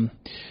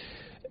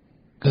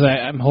 Because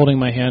I'm holding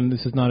my hand.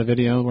 This is not a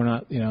video. We're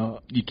not,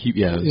 You keep,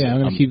 I'm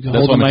going to keep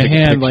holding my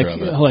hand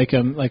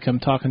like I'm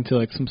talking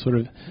to some sort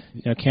of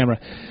camera.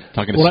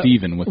 Talking to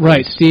Steven with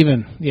right,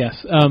 Steven.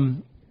 Yes.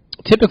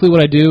 Typically,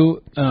 what I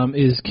do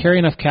is carry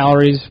enough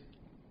calories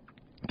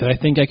that I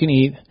think I can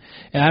eat,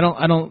 and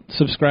I don't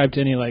subscribe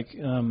to any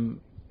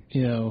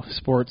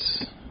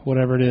sports,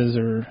 whatever it is,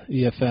 or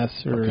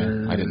EFS or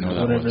okay. I didn't know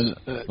that whatever.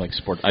 Was like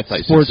sports. I thought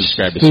you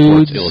subscribed to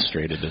foods, Sports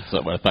Illustrated. That's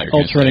what I thought you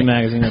were Ultra Running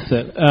Magazine. That's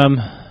it.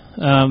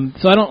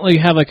 So I don't really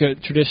have like a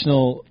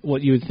traditional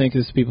what you would think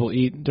is people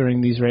eat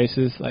during these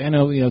races. Like I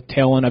know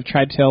Tailwind. I've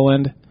tried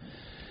Tailwind.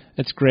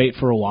 It's great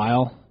for a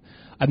while.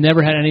 I've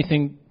never had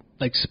anything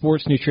like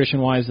sports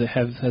nutrition wise that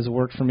has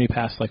worked for me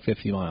past like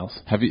 50 miles.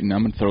 Have you? Now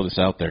I'm going to throw this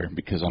out there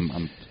because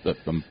I'm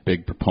a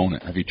big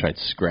proponent. Have you tried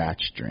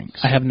scratch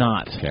drinks? I have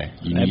not. Okay,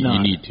 you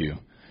need to,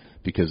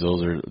 because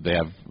they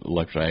have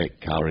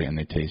electrolyte, calorie, and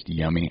they taste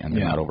yummy and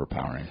they're not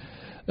overpowering.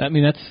 I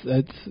mean,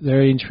 that's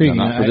very intriguing.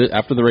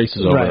 After the race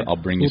is over, right. I'll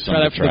bring you some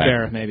try to that for the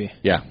bear, maybe.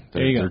 Yeah,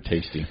 they're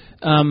tasty.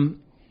 And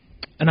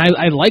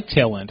I like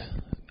Tailwind.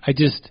 I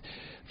just,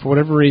 for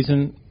whatever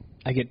reason,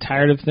 I get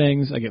tired of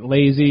things. I get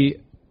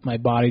lazy. My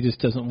body just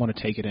doesn't want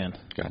to take it in.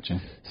 Gotcha.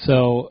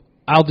 So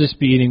I'll just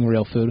be eating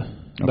real food.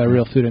 Okay. By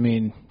real food, I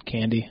mean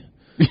candy.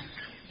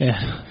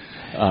 Yeah.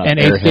 And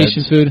aid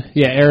station food.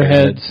 Yeah,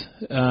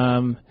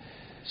 Airheads.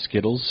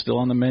 Skittles still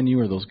on the menu,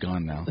 or are those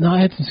gone now? No,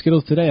 I had some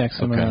Skittles today,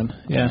 actually. Okay. Around.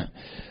 Yeah.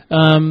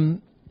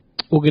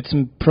 We'll get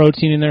some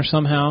protein in there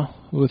somehow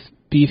with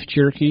beef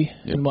jerky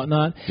and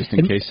whatnot. Just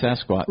in case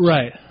Sasquatch.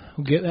 Right.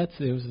 We'll get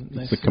it was a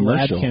nice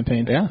ad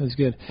campaign. Yeah. It was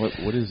good.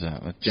 What is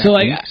that? So,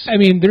 I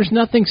mean, there's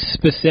nothing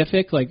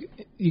specific. Like,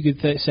 you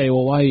could say,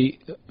 well, why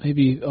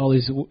maybe all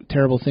these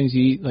terrible things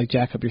you eat, like,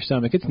 jack up your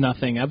stomach. It's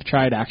nothing. I've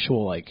tried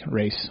actual, like,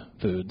 race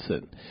foods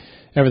that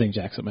everything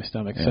jacks up my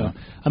stomach. Yeah. So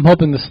I'm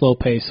hoping the slow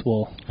pace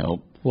will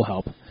help.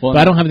 Well, but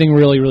I don't have anything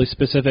really, really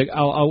specific.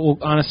 We'll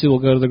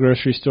go to the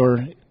grocery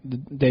store the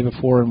day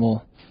before and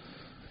we'll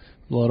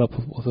load up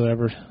with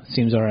whatever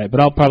seems all right. But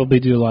I'll probably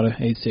do a lot of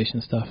aid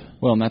station stuff.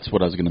 Well, and that's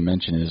what I was going to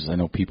mention is I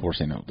know people were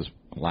saying,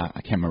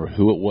 I can't remember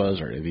who it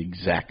was or the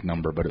exact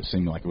number, but it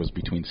seemed like it was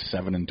between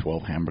 7 and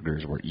 12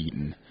 hamburgers were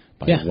eaten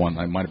by one.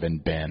 It might have been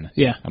Ben.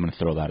 Yeah. I'm going to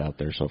throw that out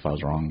there, so if I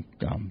was wrong,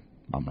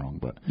 I'm wrong,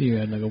 but you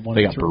had like a 1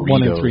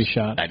 in 3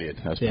 shot. I did.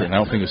 That's pretty. I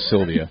don't think it was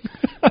Sylvia.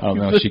 I don't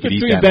know if she could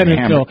eat that. Ben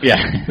and Phil.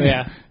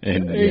 Yeah.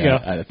 And there you go.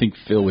 I think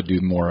Phil would do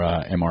more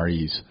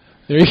MREs.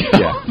 There you go.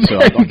 Yeah. So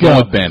I'm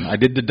going with Ben. I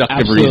did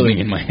deductive reasoning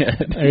in my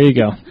head. There you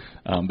go.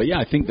 But yeah,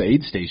 I think the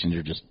aid stations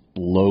are just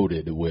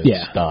loaded with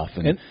stuff,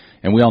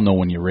 and we all know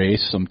when you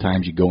race,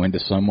 sometimes you go into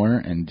somewhere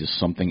and just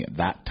something at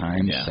that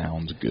time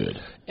sounds good.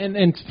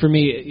 And for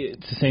me,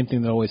 it's the same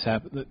thing that always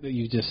happens that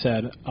you just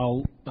said.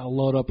 I'll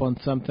load up on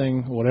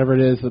something, whatever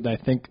it is that I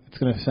think it's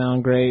going to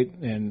sound great,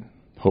 and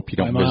hope you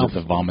don't visit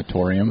the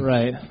vomitorium,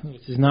 right?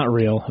 Which is not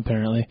real,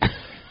 apparently.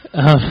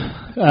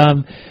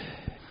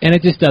 And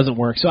it just doesn't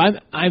work. So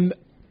I'm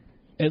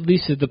at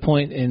least at the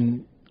point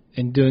in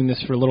doing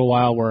this for a little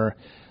while where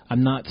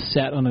I'm not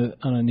set on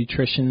a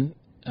nutrition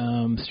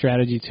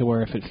strategy to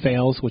where if it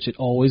fails, which it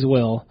always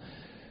will,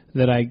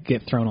 that I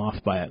get thrown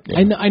off by it.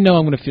 Yeah. I know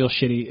I'm going to feel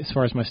shitty as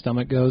far as my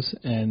stomach goes,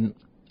 and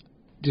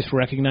just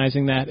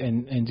recognizing that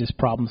and just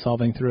problem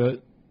solving through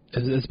it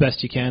as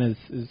best you can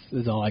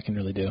is all I can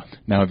really do.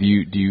 Now, have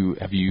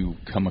you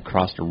come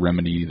across a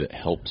remedy that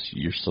helps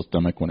your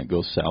stomach when it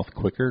goes south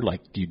quicker?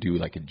 Like, do you do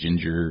like a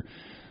ginger?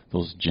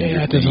 Those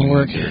ginger it doesn't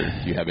work.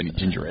 Do you have any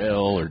ginger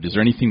ale, or is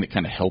there anything that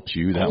kind of helps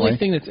you that way? The only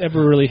thing that's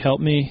ever really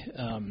helped me,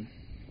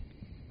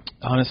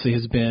 honestly,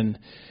 has been,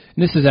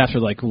 and this is after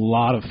like a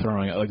lot of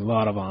throwing up, like a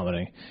lot of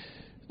vomiting,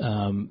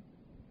 and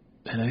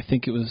I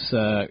think it was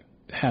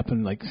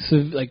happened like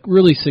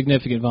really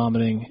significant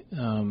vomiting.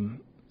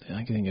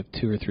 I can think of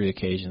 2 or 3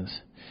 occasions.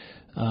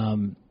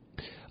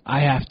 I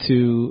have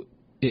to.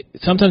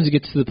 Sometimes it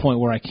gets to the point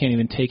where I can't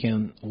even take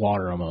in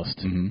water almost.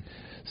 Mm-hmm.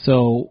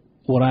 So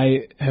what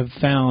I have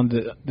found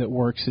that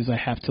works is I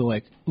have to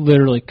like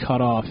literally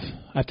cut off.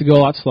 I have to go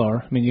a lot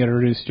slower. I mean, you got to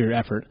reduce your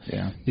effort.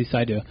 Yeah. At least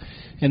I do.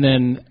 And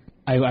then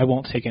I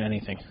won't take in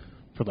anything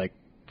for like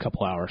a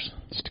couple hours.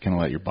 Just to kind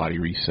of let your body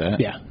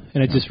reset. Yeah,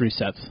 and it just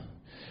resets.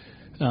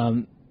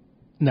 And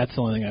that's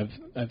the only thing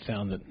I've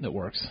found that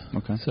works.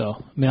 Okay. So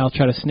I mean, I'll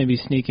try to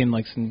sneak in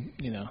like some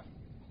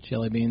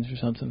jelly beans or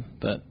something,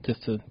 but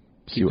just to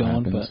keep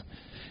going. Happens.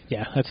 But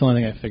Yeah, that's the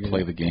only thing I figured.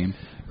 Play the game.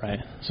 Right.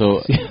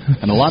 So,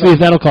 and a lot of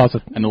that'll cause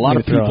it. And a lot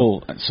of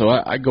people. So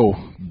I go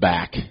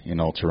back in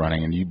ultra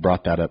running, and you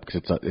brought that up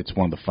because it's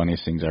one of the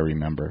funniest things I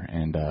remember.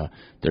 And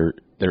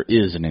there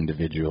is an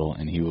individual,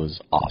 and he was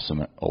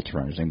awesome at ultra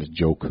running. His name was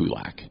Joe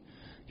Kulak.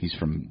 He's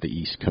from the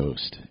East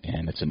Coast,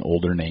 and it's an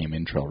older name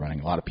in trail running.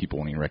 A lot of people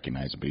won't even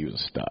recognize him, but he was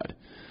a stud.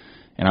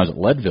 And I was at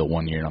Leadville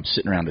one year, and I'm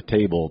sitting around a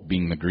table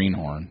being the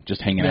greenhorn,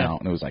 just hanging out,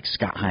 and it was like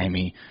Scott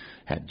Jaime,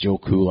 had Joe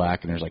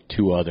Kulak, and there's like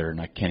two other,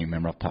 and I can't even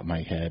remember off the top of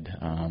my head.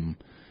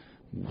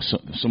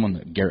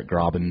 Someone, Garrett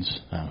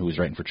Grobbins, who was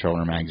writing for Trail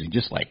Runner magazine,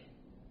 just like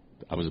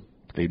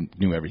they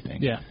knew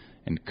everything. Yeah.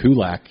 And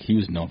Kulak, he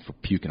was known for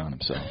puking on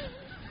himself.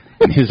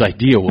 And his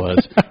idea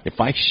was, if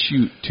I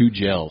shoot 2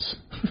 gels,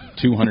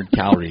 200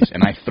 calories,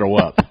 and I throw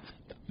up,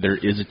 there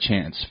is a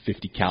chance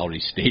 50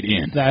 calories stayed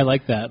in. I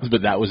like that.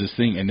 But that was his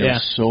thing. And there were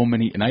so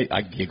many, and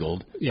I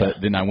giggled. Yeah.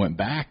 But then I went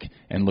back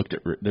and looked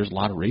at, there's a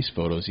lot of race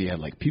photos. He had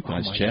like puke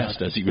on his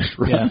chest as he was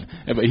running.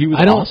 Yeah. But he was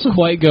awesome.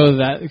 Quite go to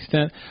that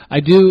extent.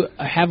 I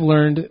have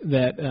learned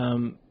that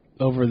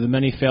over the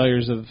many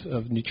failures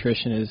of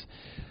nutrition is,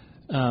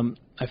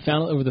 I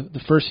found over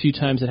the first few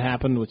times it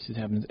happened, which it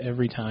happens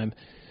every time,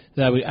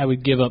 that I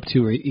would give up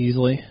too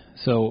easily.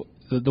 So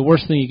the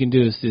worst thing you can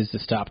do is to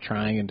stop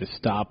trying and to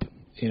stop,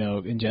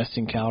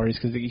 ingesting calories,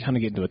 because you kind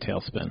of get into a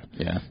tailspin.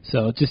 Yeah.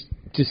 So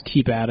just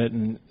keep at it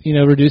and,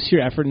 reduce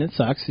your effort, and it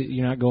sucks.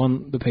 You're not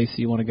going the pace that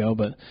you want to go,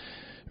 but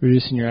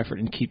reducing your effort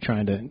and keep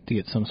trying to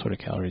get some sort of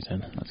calories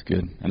in. That's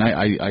good. And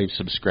I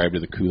subscribe to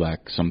the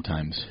Kulak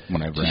sometimes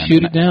when I ran.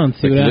 Shoot it down,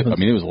 see what happens.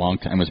 It was a long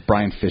time. It was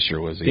Brian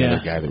Fisher was the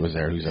other guy that was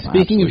there who's an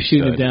Speaking of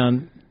shooting stud. it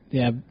down,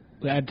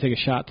 I had to take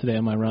a shot today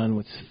on my run,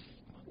 which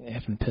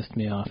effing pissed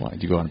me off. Why,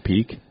 did you go on a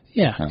peak?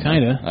 Yeah,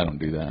 kind of. I don't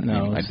do that.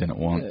 No, I didn't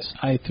once.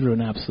 I threw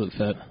an absolute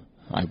fit.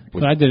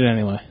 But I did it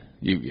anyway.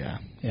 Yeah.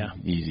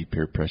 Easy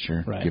peer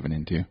pressure given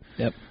into.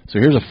 Yep. So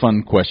here's a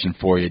fun question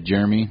for you,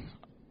 Jeremy.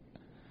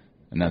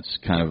 And that's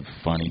kind of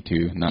funny,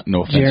 too.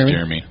 No offense,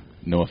 Jeremy.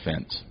 No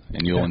offense.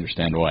 And you'll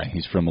understand why.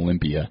 He's from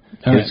Olympia.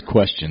 His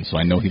question, so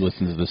I know he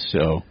listens to this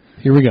show.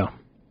 Here we go.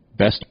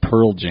 Best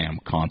Pearl Jam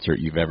concert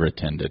you've ever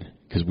attended?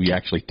 Because we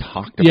actually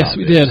talked about Yes,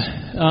 we did.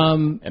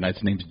 And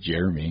his name's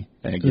Jeremy.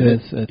 I've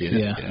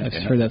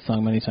heard that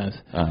song many times.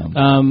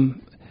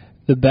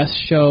 The best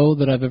show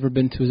that I've ever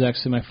been to was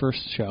actually my first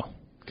show.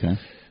 Okay.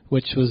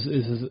 Which was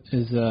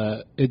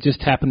it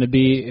just happened to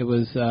be it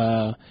was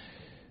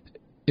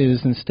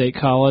in State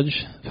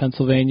College,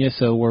 Pennsylvania.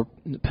 So we're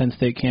Penn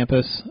State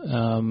campus.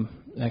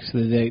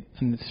 Actually, the date,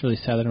 and it's really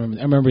sad that I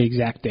remember the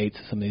exact dates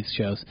of some of these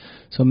shows.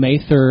 So May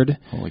 3rd,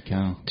 holy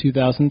cow,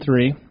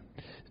 2003.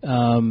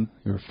 You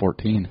were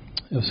 14.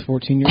 It was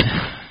 14 years.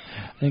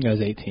 I think I was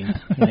 18,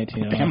 or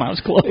 19. Damn, I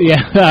was close.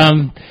 Yeah.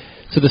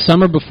 So the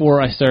summer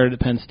before I started at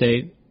Penn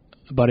State,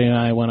 a buddy and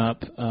I went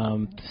up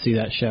to see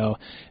that show.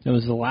 And it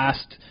was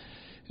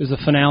the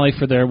finale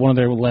for one of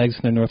their legs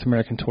in their North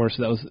American tour.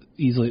 So that was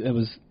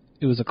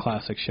it was a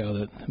classic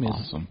show.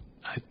 Awesome.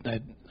 I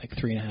had like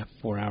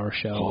 3.5-4 hour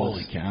show.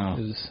 Holy cow!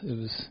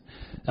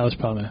 That was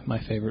probably my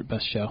favorite,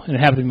 best show, and it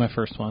happened to be my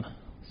first one.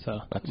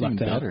 So that's even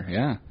better.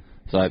 Yeah.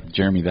 So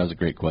Jeremy, that was a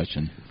great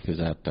question because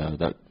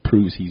that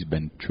proves he's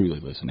been truly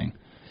listening.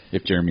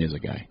 If Jeremy is a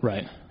guy,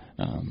 right?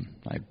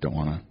 I don't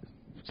want to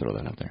throw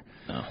that out there.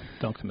 No,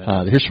 don't commit.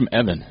 Here's from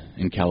Evan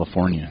in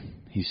California.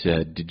 He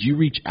said, "Did you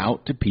reach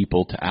out to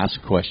people to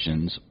ask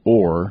questions,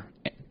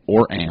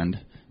 and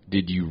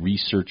did you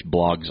research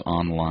blogs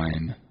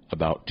online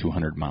about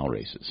 200-mile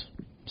races?"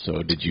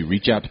 So did you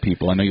reach out to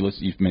people? I know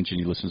you've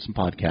mentioned you listen to some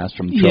podcasts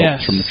from the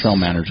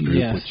TrailManners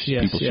group, which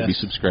people should be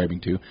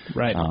subscribing to.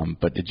 Right.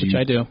 But did you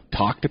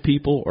talk to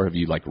people, or have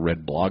you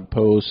read blog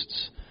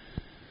posts?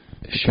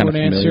 Short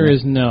answer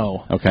is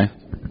no. Okay.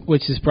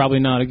 Which is probably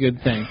not a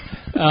good thing.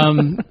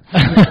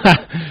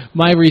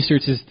 My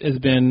research has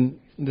been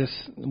this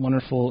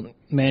wonderful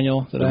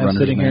manual that I have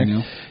sitting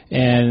here,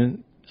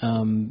 and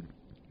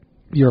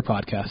your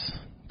podcasts.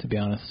 To be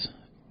honest,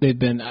 they've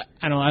been.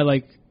 I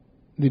like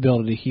the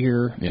ability to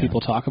hear people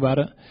talk about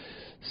it.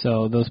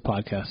 So those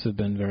podcasts have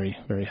been very,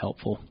 very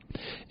helpful.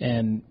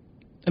 And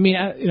I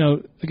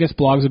guess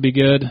blogs would be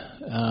good,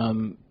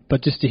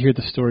 but just to hear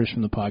the stories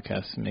from the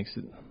podcast makes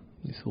it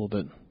at least a little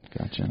bit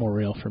more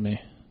real for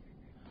me.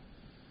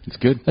 It's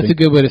good. That's a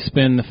good way to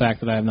spin the fact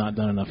that I have not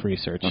done enough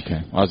research.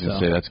 Okay. I was going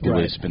to say that's a good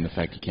way to spin the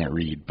fact you can't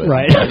read. But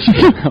right.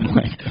 I'm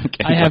like,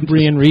 okay. I have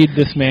Brian read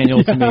this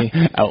manual to me.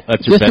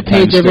 That's your just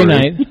bedtime a page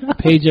story.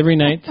 Page every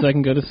night so I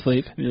can go to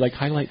sleep. You're like,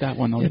 highlight that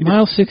one.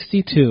 Mile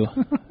 62,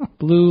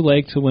 Blue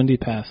Lake to Windy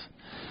Pass.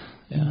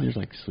 Yeah. You're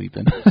like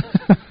sleeping.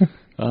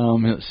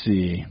 Let's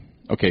see.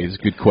 Okay, this is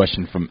a good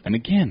question and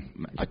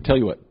again, I tell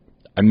you what,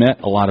 I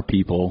met a lot of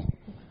people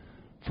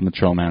from the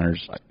TrailManners.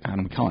 I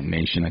don't call it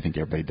nation. I think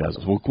everybody does.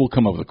 We'll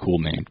come up with a cool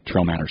name.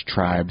 TrailManners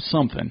Tribe,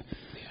 something.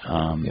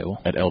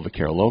 At El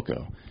Vaquero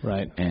Loco.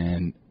 Right.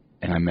 And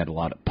I met a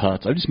lot of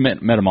putts. I just met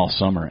them all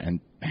summer,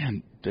 and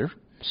man, they're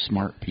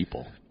smart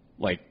people.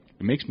 It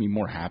makes me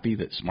more happy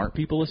that smart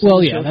people listen.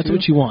 Well, to the show that's too.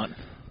 What you want.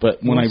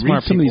 But when I read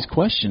some people. of these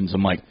questions,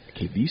 I'm like,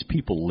 okay, these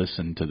people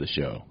listen to the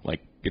show.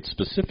 get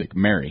specific.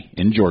 Mary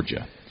in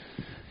Georgia.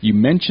 You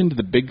mentioned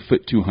the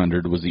Bigfoot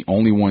 200 was the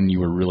only one you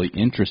were really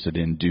interested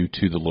in due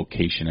to the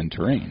location and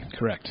terrain.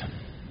 Correct.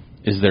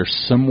 Is there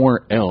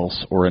somewhere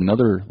else or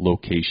another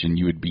location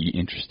you would be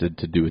interested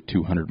to do a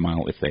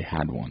 200-mile if they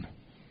had one?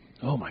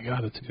 Oh, my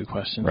God, that's a good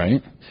question.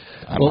 Right?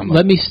 Well,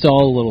 let me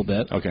stall a little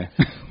bit. Okay.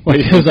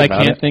 Because I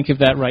can't think of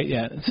that right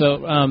yet.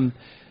 So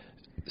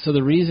so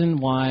the reason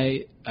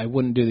why I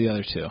wouldn't do the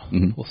other two,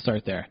 we'll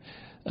start there.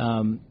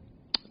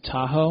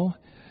 Tahoe,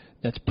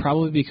 that's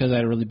probably because I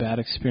had a really bad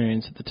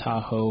experience at the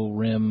Tahoe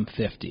Rim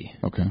 50.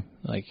 Okay.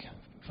 Like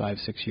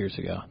 5-6 years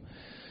ago.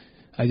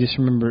 I just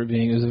remember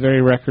it was a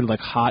very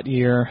hot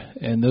year,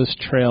 and those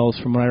trails,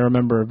 from what I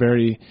remember, are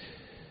very,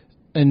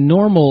 in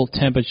normal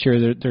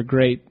temperature, they're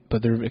great,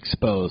 but they're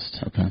exposed.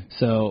 Okay.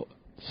 So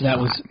that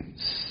was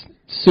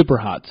super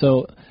hot.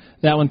 So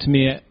that one, to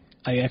me,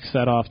 I X'd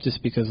that off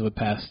just because of a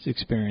past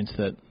experience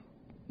that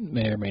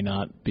may or may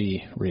not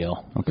be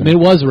real. Okay. I mean, it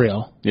was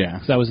real. Yeah.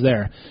 Because I was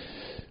there.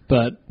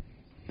 But,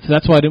 so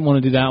that's why I didn't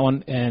want to do that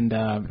one. And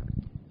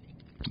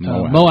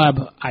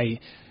Moab,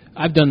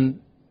 I've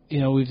done...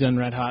 we've done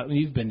Red Hot.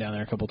 You've been down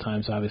there a couple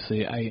times,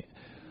 obviously. I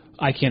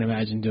can't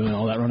imagine doing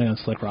all that running on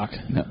slick rock.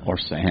 No, or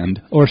sand.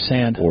 Or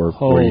sand. Or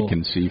where you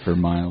can see for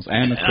miles.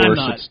 And, of course,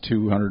 it's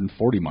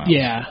 240 miles.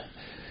 Yeah.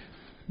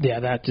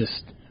 Yeah, that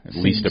just at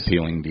least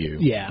appealing to you.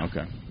 Yeah.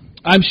 Okay.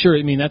 I'm sure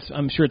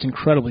it's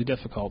incredibly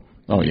difficult.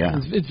 Oh, yeah.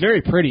 It's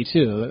very pretty,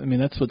 too. I mean,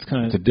 that's what's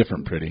kind of... It's a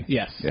different pretty.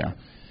 Yes. Yeah.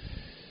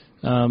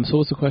 So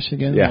what's the question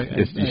again? Yeah,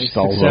 you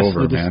stalled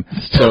over, man.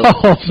 So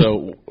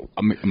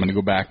I'm going to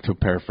go back to a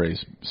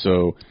paraphrase.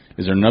 So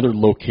is there another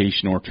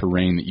location or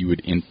terrain that you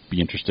would be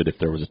interested if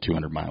there was a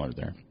 200-miler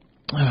there?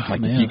 Oh,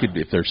 man.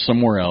 If there's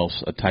somewhere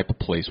else, a type of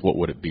place, what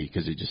would it be?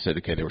 Because you just said,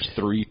 okay, there was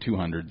 3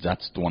 200s.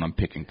 That's the one I'm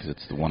picking because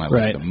it's the one I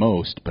like the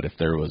most. But if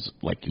there was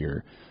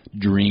your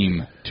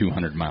dream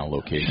 200-mile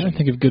location. I'm trying to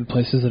think of good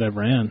places that I've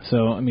ran.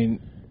 So, I mean,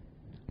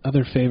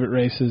 other favorite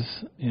races,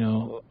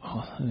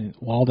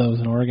 Waldo's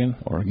in Oregon.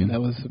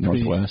 That was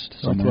Northwest.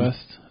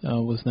 Northwest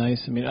was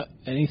nice. I mean,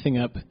 anything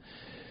up,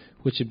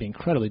 which would be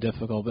incredibly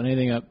difficult, but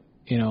anything up,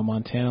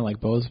 Montana, like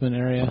Bozeman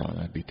area. Oh,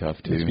 that'd be tough,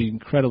 too. It would be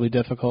incredibly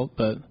difficult,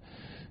 but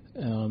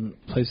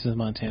places in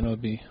Montana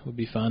would be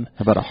fun.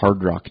 How about a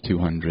Hard Rock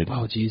 200?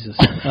 Oh, Jesus.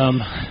 That's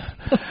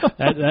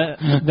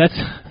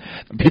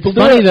people. It's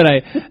funny that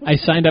I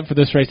signed up for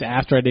this race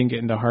after I didn't get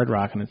into Hard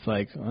Rock, and it's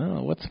like,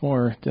 well, what's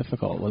more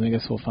difficult? Well, I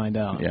guess we'll find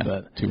out. Yeah,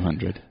 but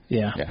 200.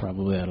 Yeah,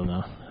 probably. I don't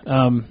know.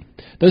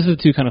 Those are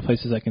the two kind of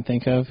places I can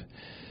think of.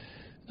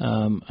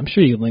 I'm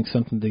sure you can link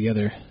something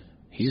together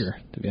here,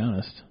 to be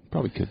honest.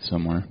 Probably could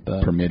somewhere,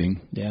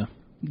 permitting. Yeah.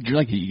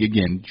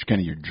 Again,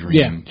 kind of your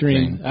dream. Yeah,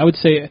 dream. Thing. I would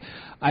say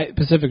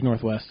Pacific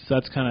Northwest. So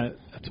that's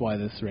why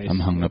this race I'm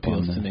hung up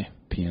appeals on to the me.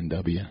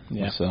 PNW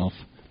myself.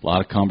 A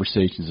lot of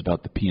conversations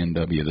about the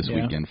PNW this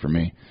weekend for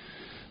me.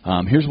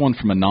 Here's one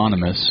from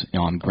Anonymous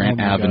on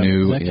Grant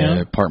Avenue,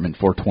 apartment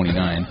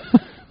 429.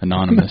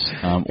 Anonymous.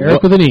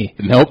 Aric with an E.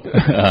 Nope.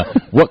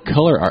 What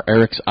color are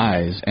Aric's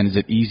eyes, and is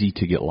it easy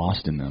to get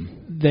lost in them?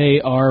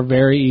 They are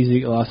very easy to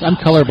get lost. I'm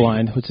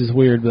colorblind, which is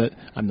weird, but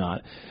I'm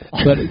not.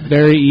 But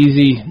very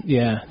easy.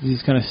 Yeah, you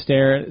just kind of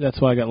stare. That's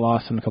why I got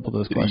lost in a couple of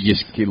those questions. You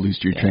just get lose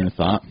your train of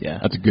thought. Yeah,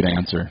 that's a good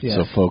answer. Yes.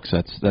 So, folks,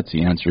 that's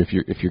the answer.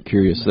 If you're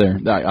curious, there.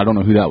 I don't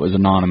know who that was.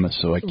 Anonymous,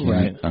 so I can't.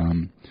 Right.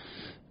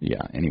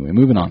 Yeah. Anyway,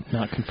 moving on.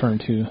 Not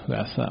confirmed who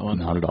asked that one.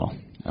 Not at all.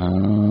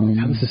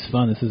 God, this is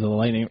fun. This is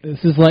lightning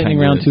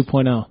round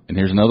 2.0. And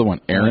here's another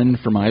one. Erin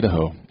from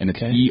Idaho, and it's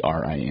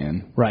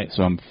ERIN. Right.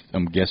 So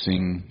I'm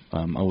guessing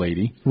a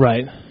lady.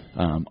 Right.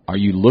 Are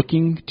you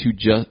looking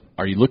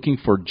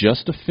for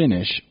just a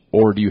finish,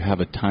 or do you have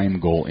a time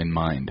goal in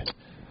mind?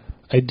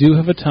 I do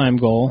have a time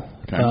goal.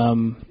 Okay.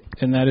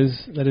 And that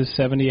is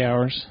 70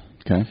 hours.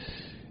 Okay.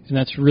 And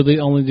that's really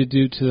only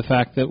due to the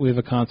fact that we have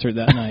a concert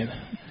that night.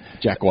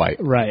 Jack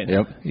White. Right.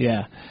 Yep.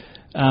 Yeah.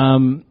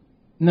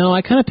 No,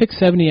 I kind of picked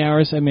 70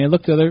 hours. I mean, I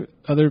looked at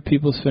other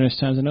people's finish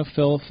times. I know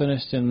Phil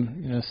finished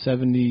in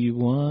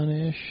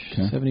 71-ish,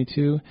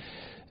 72,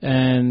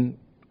 and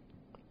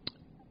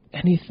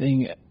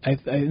anything.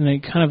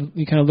 You kind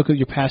of look at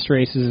your past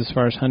races as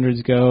far as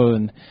hundreds go,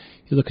 and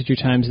you look at your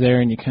times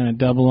there, and you kind of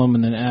double them,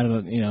 and then add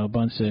a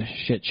bunch of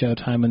shit show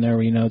time in there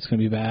where it's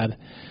going to be bad.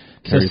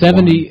 So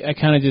 70, I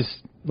kind of just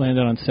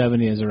landed on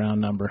 70 as a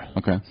round number.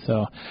 Okay.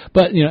 So,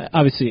 but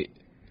obviously.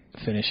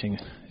 Finishing.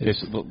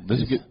 Here's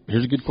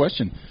a good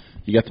question.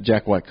 You got the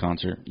Jack White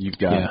concert. You've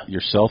got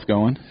yourself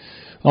going.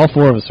 All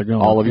four of us are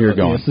going. All of you are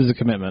going. This is a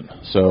commitment.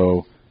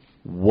 So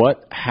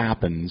what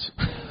happens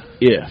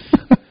if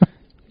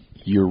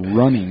you're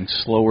running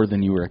slower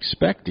than you were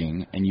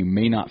expecting and you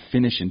may not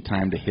finish in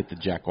time to hit the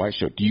Jack White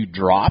show? Do you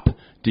drop?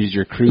 Does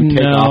your crew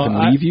take off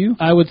and leave you?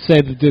 I would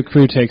say that the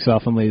crew takes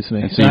off and leaves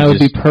me. And I would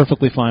be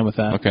perfectly fine with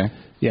that. Okay.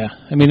 Yeah.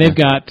 I mean, they've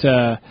got...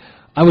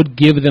 I would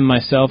give them my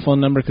cell phone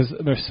number because two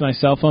of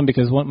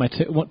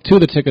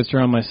the tickets are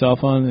on my cell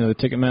phone, the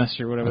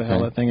Ticketmaster, whatever the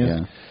hell that thing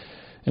is,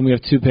 and we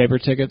have 2 paper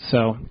tickets.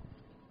 So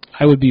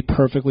I would be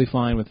perfectly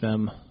fine with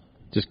them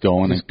Just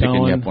going and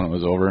picking you up when it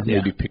was over. Yeah.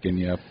 Maybe picking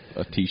you up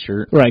a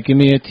T-shirt. Right. Give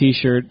me a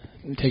T-shirt.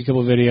 Take a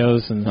couple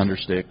videos and under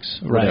sticks,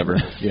 right. whatever.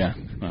 Yeah.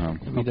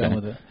 Be done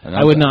with it.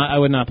 I would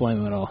not blame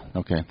him at all.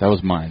 Okay, that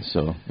was mine.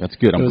 So that's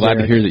good. I'm glad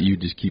to hear that you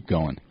just keep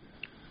going.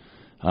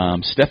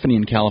 Stephanie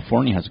in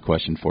California has a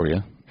question for you,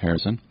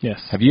 Harrison.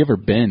 Yes. Have you ever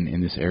been in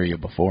this area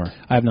before?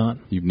 I have not.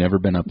 You've never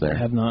been up there? I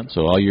have not.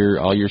 So all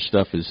your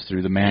stuff is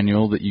through the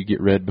manual that you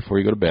get read before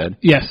you go to bed?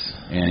 Yes.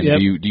 And yep.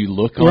 do you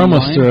look We're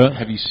online? almost through it.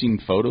 Have you seen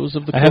photos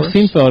of the course? course? I have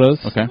seen photos.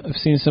 Okay. I've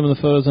seen some of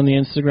the photos on the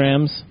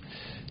Instagrams.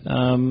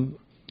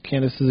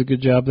 Candace does a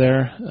good job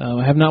there.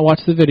 I have not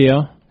watched the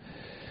video.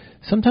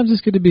 Sometimes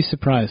it's good to be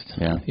surprised.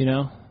 Yeah. You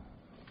know?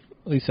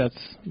 At least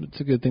it's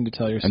a good thing to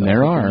tell yourself. And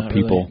there are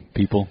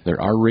people, there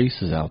are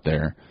races out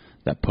there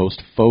that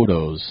post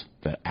photos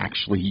that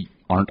actually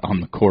aren't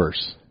on the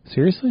course.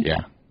 Seriously?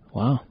 Yeah.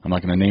 Wow. I'm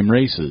not going to name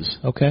races.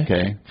 Okay.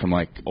 Okay. From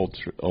like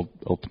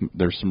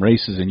there's some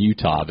races in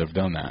Utah that have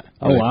done that.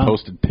 Oh, wow. They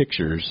posted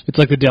pictures. It's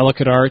like the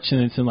Delicate Arch,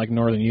 and it's in like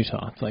northern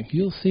Utah. It's like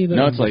you'll see that.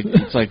 No, it's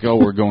like oh,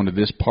 we're going to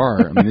this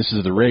part. I mean, this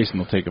is the race, and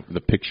they'll take the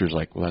pictures.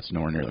 Like, well, that's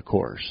nowhere near the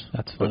course.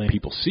 That's funny. But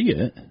people see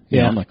it.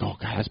 Yeah. I'm like, oh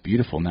god, that's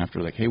beautiful. And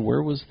after like, hey,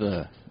 where was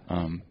the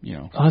oh,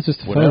 it's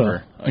just a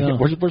whatever. Photo. No.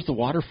 Where's the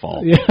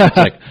waterfall? Yeah. It's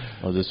like,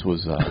 oh, this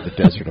was the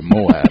desert of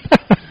Moab.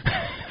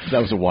 That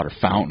was a water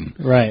fountain.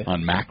 Right.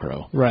 On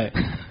macro. Right.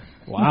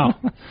 Wow.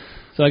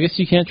 So I guess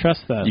you can't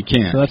trust that. You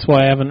can't. So that's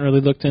why I haven't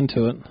really looked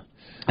into it.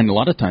 And a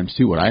lot of times,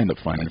 too, what I end up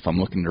finding, if I'm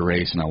looking to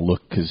race and I'll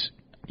look, because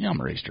I'm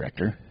a race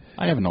director,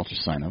 I have an ultra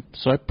sign-up,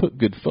 so I put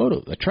good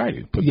photos. I try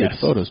to put good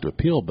photos to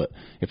appeal, but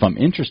if I'm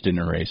interested in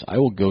a race, I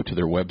will go to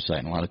their website,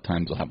 and a lot of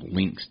times they'll have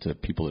links to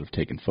people that have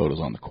taken photos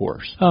on the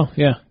course. Oh,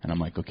 yeah. And I'm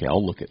like, okay,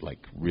 I'll look at, like,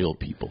 real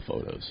people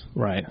photos.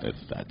 Right. If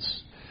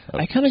that's...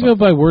 I kind of go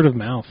by word of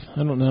mouth.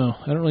 I don't know.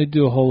 I don't really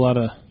do a whole lot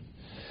of...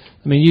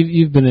 I mean,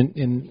 you've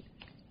been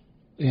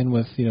in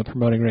with,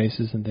 promoting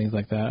races and things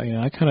like that.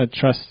 I kind of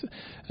trust...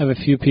 I have a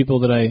few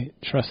people that I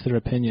trust their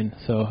opinion,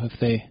 so if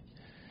they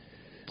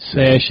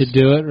say I should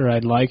do it or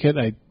I'd like it,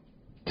 I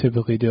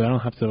typically do. I don't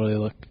have to really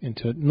look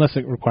into it, unless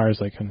it requires,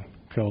 like, a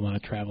considerable amount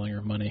of traveling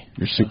or money.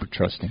 You're super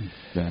trusting,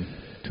 then,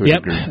 to a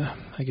degree.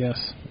 I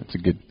guess. That's a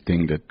good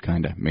thing to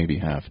kind of maybe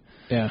have.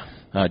 Yeah.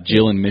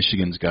 Jill in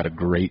Michigan's got a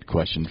great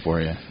question for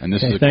you, and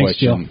this is a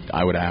question Jill.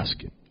 I would ask,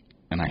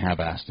 and I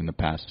have asked in the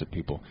past to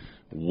people,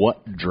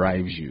 what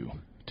drives you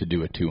to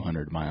do a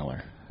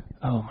 200-miler?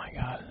 Oh, my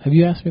God. Have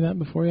you asked me that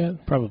before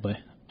yet? Probably.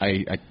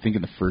 I think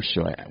in the first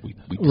show we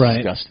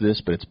discussed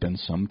this, but it's been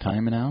some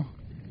time now,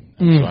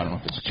 so I don't know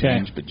if it's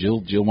changed. But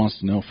Jill wants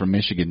to know from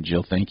Michigan.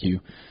 Jill, thank you.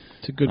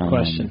 It's a good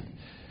question.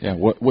 Yeah,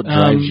 what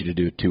drives you to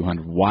do a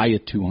 200? Why a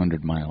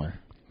 200-miler?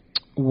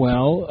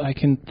 Well, I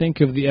can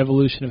think of the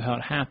evolution of how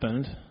it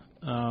happened.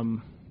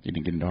 You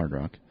didn't get into Hard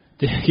Rock.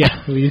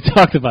 Yeah, you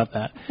talked about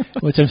that,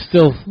 which I'm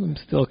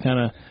still kind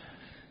of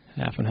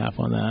half and half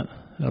on that.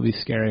 That'll be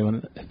scary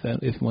when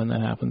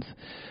that happens.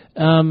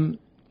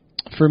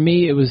 For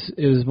me, it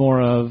was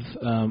more of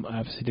I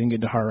obviously didn't get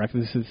into Hard Rock.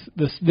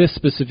 This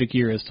specific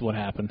year as to what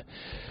happened.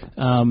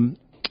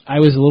 I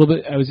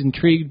was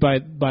intrigued by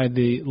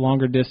the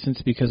longer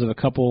distance because of a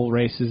couple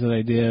races that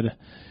I did.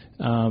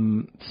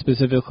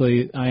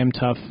 Specifically, I Am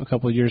Tough a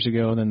couple of years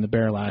ago, and then the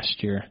Bear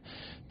last year,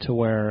 to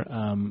where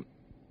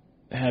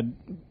had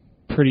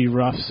pretty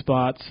rough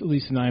spots, at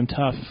least in I Am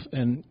Tough,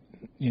 and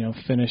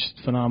finished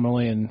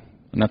phenomenally. And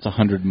that's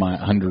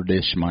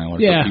 100-ish miler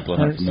for people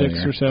that aren't familiar.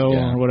 106 or so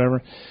or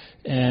whatever.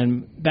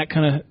 And that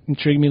kind of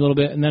intrigued me a little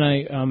bit. And then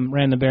I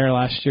ran the Bear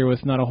last year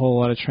with not a whole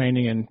lot of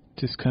training and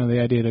just kind of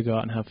the idea to go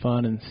out and have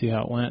fun and see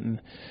how it went.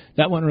 And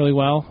that went really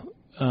well.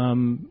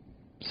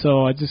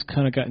 So I just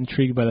kind of got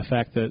intrigued by the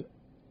fact that,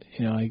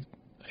 I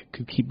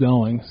could keep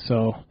going.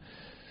 So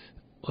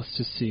let's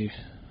just see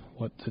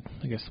what the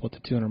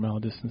 200-mile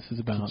distance is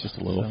about. It's just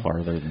a little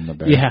farther than the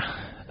Bear. Yeah.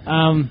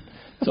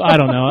 So I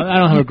don't know. I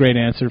don't have a great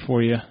answer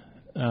for you.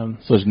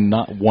 So it's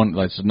not one.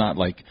 It's not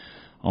like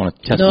I want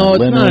to test my limits.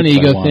 No, it's not an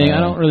ego thing. I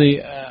don't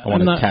really. I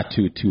want to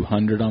tattoo a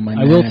 200 on my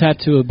neck. I will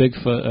tattoo a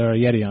Bigfoot or a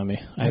Yeti on me.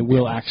 I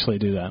will actually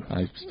do that.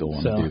 I still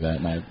want to do that,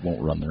 and I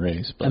won't run the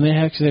race. But I may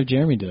actually have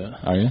Jeremy do it.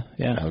 Are you?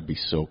 Yeah. That would be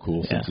so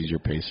cool since he's your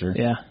pacer.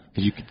 Yeah.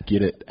 Because you could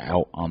get it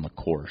out on the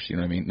course. You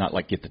know what I mean? Not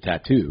like get the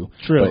tattoo.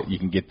 True. But you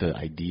can get the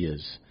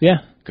ideas.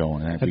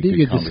 Going. That'd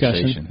be a good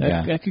discussion.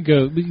 I could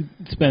go. We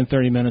could spend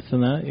 30 minutes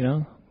on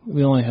that.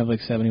 We only have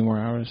like 70 more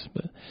hours,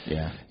 but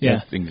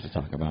things to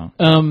talk about.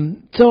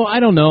 So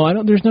I don't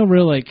know. There's no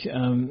real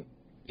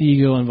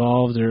ego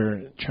involved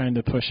or trying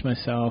to push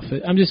myself.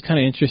 I'm just kind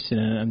of interested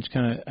in it. I'm just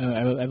kind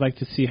of. I'd like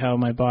to see how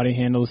my body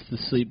handles the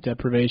sleep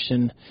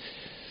deprivation.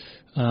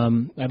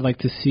 I'd like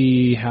to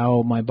see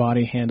how my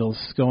body handles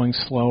going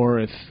slower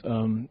if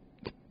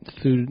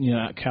food,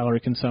 calorie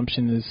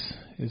consumption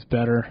is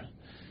better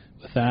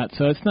with that.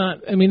 So it's not.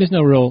 I mean, there's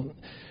no real.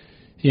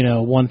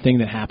 One thing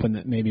that happened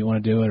that made me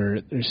want to do it,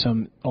 or there's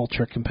some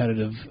ultra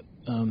competitive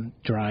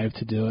drive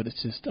to do it.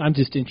 It's just I'm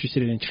just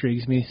interested. It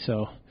intrigues me.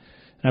 So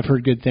and I've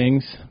heard good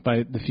things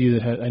by the few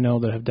that I know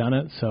that have done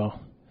it. So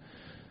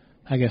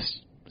I guess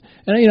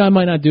And I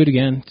might not do it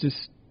again.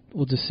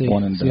 We'll just see.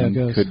 One and see how it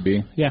done goes. could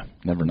be. Yeah,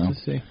 never know.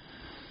 Let's see.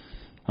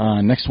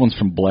 Next one's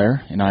from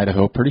Blair in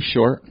Idaho. Pretty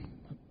short,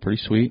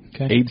 pretty sweet.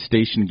 Okay. Aid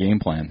station game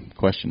plan?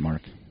 Question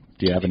mark.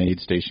 Do you have an aid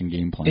station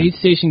game plan? Aid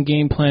station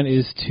game plan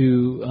is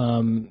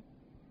to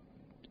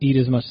eat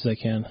as much as I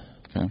can.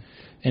 Okay.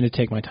 And to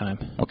take my time.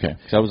 Okay.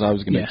 Because I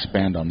was going to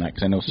expand on that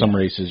because I know some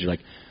races you're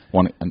like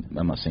I'm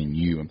not saying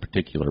you in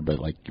particular, but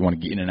like you want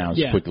to get in and out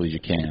as quickly as you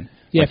can.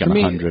 Yeah, like for on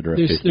me, 100 or a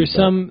 50.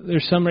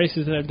 There's some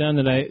races that I've done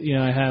that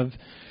I have.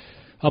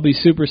 I'll be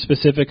super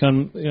specific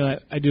on.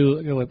 I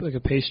do like a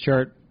pace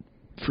chart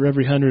for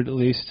every 100 at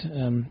least,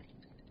 and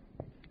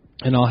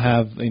I'll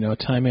have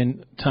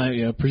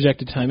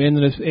projected time in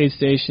the aid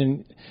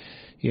station,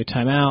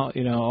 time out,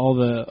 all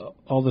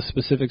the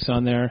specifics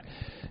on there,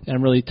 and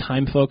I'm really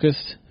time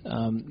focused.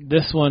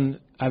 This one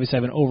obviously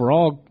I have an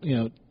overall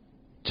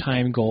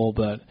time goal,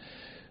 but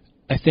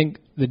I think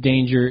the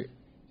danger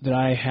that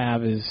I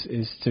have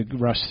is to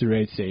rush through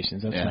aid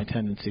stations. That's my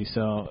tendency.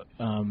 So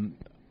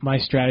my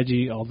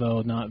strategy,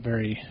 although not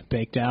very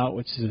baked out,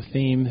 which is a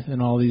theme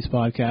in all these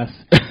podcasts,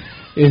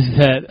 is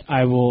that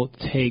I will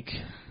take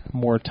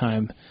more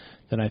time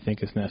than I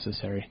think is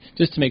necessary,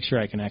 just to make sure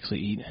I can actually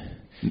eat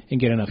and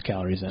get enough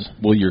calories in.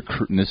 Well,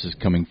 and this is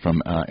coming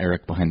from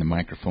Aric behind the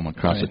microphone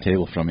across the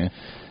table from you.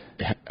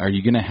 Are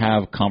you going to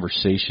have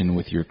conversation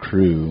with your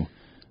crew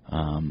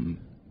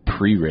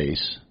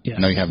pre-race? Yes.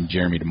 I know you have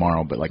Jeremy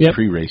tomorrow, but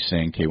pre-race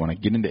saying, okay, when I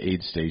get into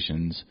aid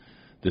stations,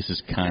 this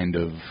is kind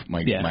of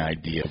my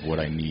idea of what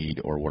I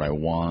need or what I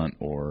want,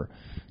 or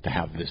to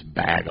have this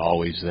bag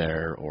always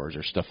there, or is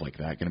there stuff like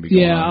that going to be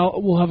going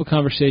on? We'll have a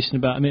conversation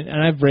about, and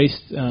I've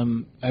raced,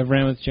 I've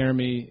ran with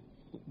Jeremy.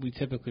 We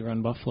typically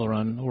run Buffalo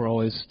Run. We're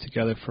always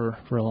together for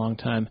a long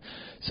time.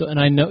 So, and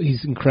I know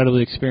he's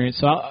incredibly experienced,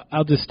 so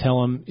I'll just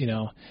tell him,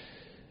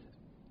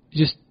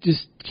 just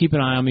keep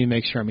an eye on me and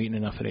make sure I'm eating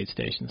enough at aid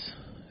stations.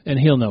 And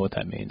he'll know what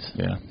that means.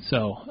 Yeah.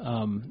 So,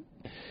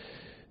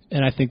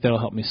 and I think that'll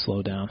help me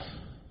slow down.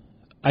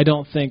 I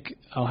don't think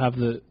I'll have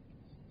the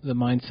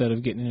mindset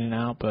of getting in and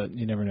out, but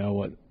you never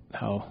know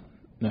how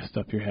messed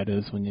up your head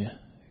is when you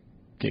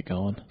get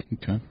going.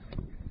 Okay.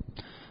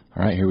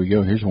 All right, here we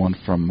go. Here's one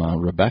from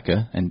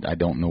Rebecca, and I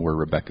don't know where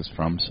Rebecca's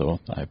from, so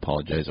I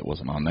apologize it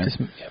wasn't on there. Just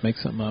make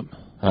something up.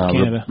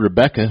 Canada.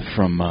 Rebecca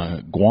from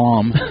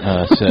Guam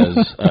says,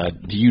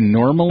 do you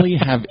normally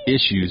have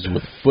issues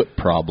with foot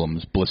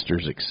problems,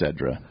 blisters,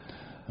 etc.?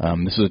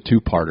 This is a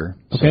two-parter.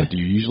 Okay.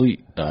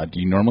 So do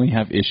you normally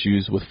have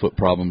issues with foot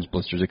problems,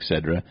 blisters,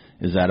 etc.?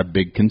 Is that a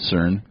big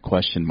concern? ?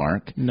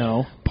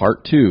 No.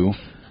 Part 2,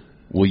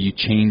 will you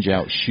change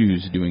out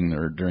shoes during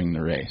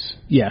the race?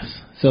 Yes.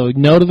 So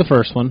no to the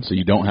first one. So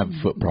you don't have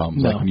foot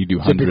problems. Like when you do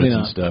hundreds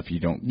and stuff, you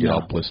don't get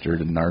all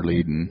blistered and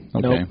gnarlied and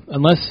okay. Nope.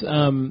 Unless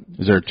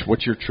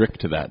what's your trick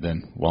to that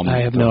then? I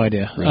have no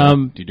idea.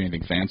 Really? Do you do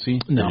anything fancy?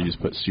 No. Or do you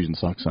just put shoes and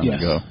socks on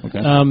and go?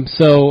 Okay.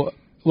 So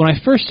when I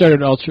first started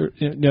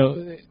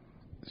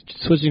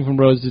switching from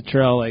roads to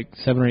trail like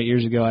 7 or 8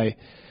 years ago, I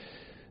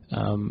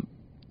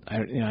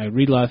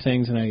read a lot of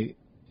things and I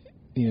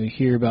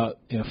hear about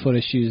foot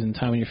issues and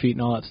time on your feet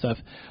and all that stuff.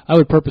 I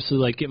would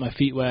purposely get my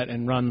feet wet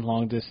and run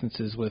long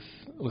distances with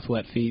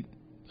wet feet.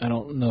 I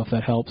don't know if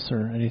that helps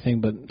or anything,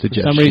 but for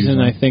some reason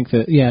I think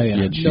that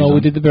we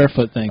did the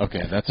barefoot thing.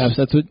 Okay, that's what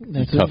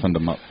you toughened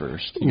them up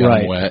first. You got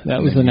them wet.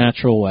 That was the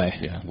natural way.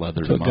 Yeah,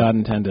 leathered them up. That's what God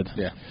intended.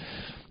 Yeah,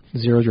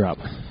 0 drop,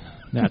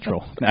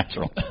 natural.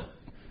 Natural.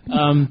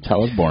 That's how I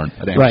was born.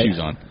 I didn't have shoes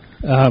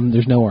on.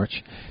 There's no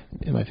arch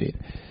in my feet.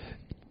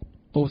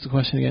 What was the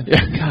question again?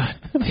 Yeah. God.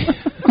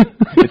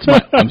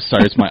 I'm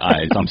sorry, it's my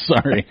eyes. I'm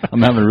sorry.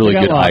 I'm having a really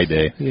good eye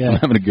day. Yeah. I'm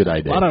having a good eye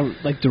day. A lot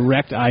of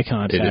direct eye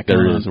contact.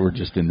 There is. We're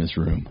just in this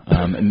room.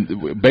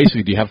 And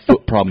basically, do you have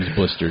foot problems,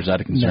 blisters? Out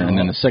of concern. No. And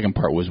then the second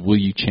part was, will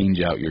you change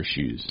out your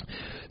shoes?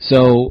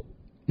 So,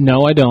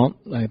 no, I don't.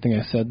 I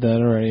think I said that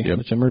already,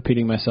 which I'm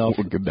repeating myself.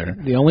 We're good there.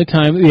 The only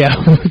time,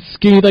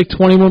 give me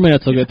 20 more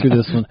minutes, I'll get through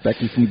this one.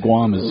 Becky from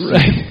Guam is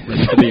ready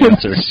for the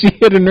answer. She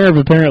hit a nerve,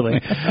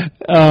 apparently.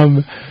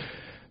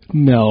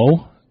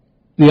 No.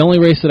 The only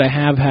race that I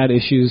have had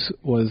issues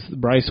was the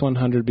Bryce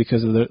 100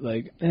 because of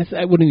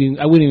I wouldn't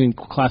even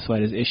classify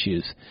it as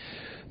issues.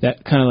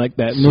 That kind of like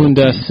that moon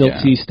dust,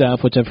 silty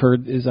stuff, which I've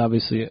heard is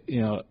obviously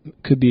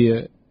could be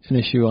an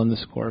issue on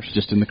this course.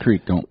 Just in the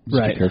creek,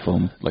 be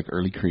careful, like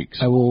early creeks.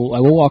 I will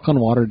walk on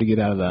water to get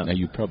out of that. Yeah,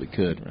 you probably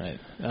could. Right.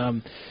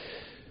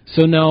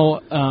 So no,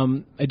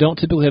 I don't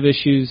typically have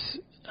issues.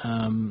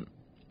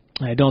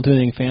 I don't do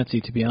anything fancy,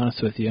 to be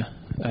honest with you.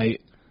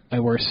 I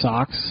wear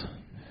socks.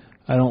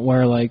 I don't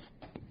wear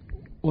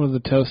what are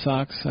the toe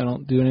socks? I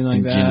don't do anything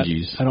like that.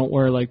 Gingies. I don't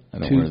wear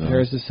two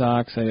pairs of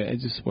socks. I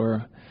just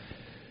wear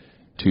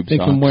tube socks. I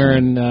think I'm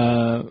wearing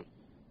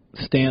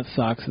stance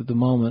socks at the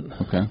moment.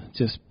 Okay.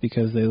 Just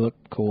because they look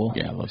cool.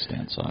 Yeah, I love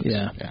stance socks.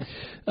 Yeah.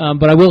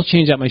 But I will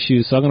change out my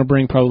shoes, so I'm going to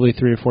bring probably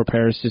 3 or 4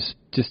 pairs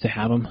just to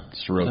have them.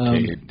 Just to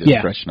rotate,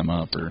 to freshen them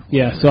up, or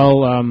whatever.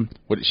 So I'll.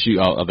 What shoe?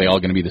 Are they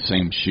all going to be the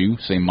same shoe,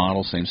 same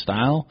model, same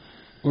style?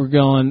 We're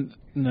going.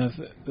 No,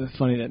 it's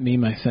funny that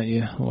meme I sent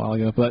you a while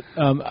ago, but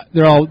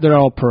they're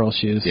all Pearl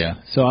shoes. Yeah.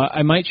 So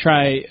I might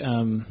try.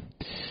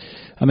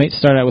 I might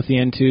start out with the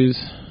N2s,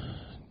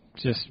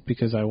 just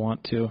because I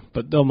want to,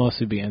 but they'll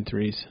mostly be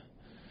N3s,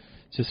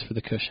 just for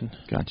the cushion.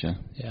 Gotcha.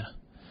 Yeah.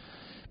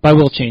 But I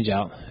will change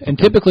out, and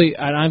typically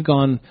I've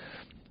gone.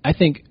 I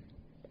think,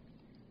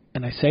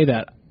 and I say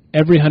that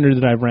every 100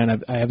 that I've ran,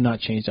 I have not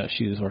changed out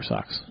shoes or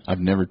socks. I've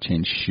never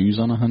changed shoes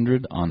on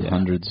 100. On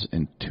hundreds,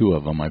 and 2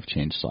 of them I've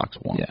changed socks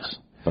once. Yeah.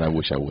 But I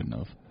wish I wouldn't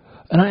have.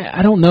 And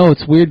I don't know.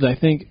 It's weird. I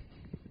think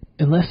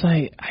unless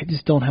I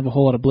just don't have a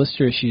whole lot of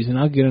blister issues, and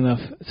I'll get enough.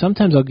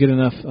 Sometimes I'll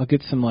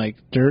get some like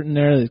dirt in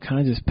there that kind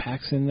of just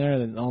packs in there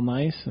and all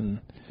nice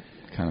and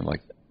kind of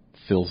like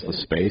fills the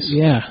space.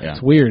 Yeah,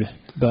 it's weird.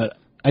 But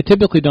I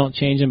typically don't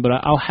change them. But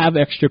I'll have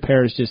extra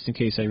pairs just in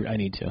case I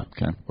need to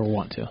or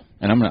want to.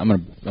 And I'm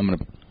gonna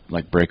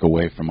like break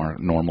away from our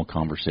normal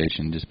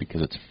conversation just because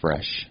it's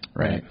fresh,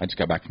 right? I just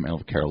got back from El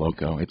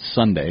Caroloco. It's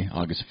Sunday,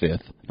 August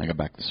 5th. I got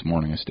back this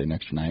morning. I stayed an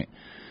extra night.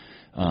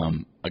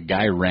 A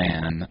guy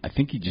ran, I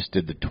think he just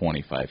did the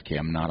 25K.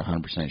 I'm not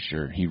 100%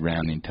 sure. He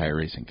ran the entire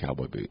race in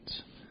cowboy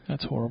boots.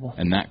 That's horrible.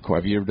 And that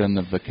have you ever done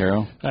the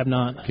Vaquero? I've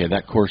not. Okay,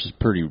 that course is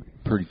pretty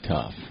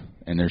tough.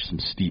 And there's some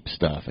steep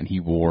stuff, and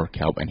he wore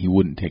cowboy, and he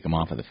wouldn't take them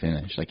off at the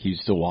finish. Like, he was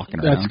still walking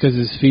around. That's because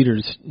his feet are,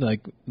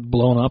 like,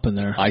 blown up in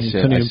there. He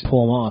couldn't even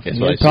pull them off.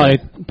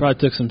 He probably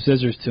took some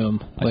scissors to him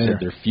later. I said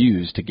they're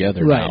fused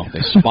together now. They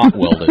spot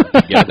welded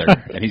together,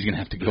 and he's going to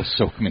have to go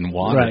soak them in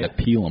water to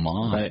peel them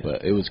off. Right.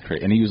 But it was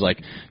crazy. And he was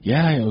like, he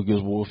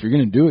goes, well, if you're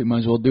going to do it, you might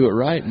as well do it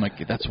right. I'm like,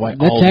 that's why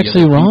all the other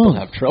people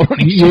have trouble.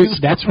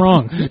 That's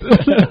wrong.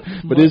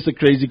 But it's the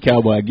crazy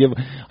cowboy.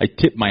 I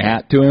tip my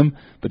hat to him,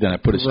 but then I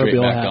put it straight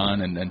back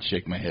on and then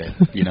shake my head,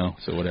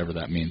 so whatever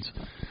that means.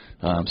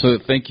 So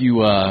thank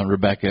you,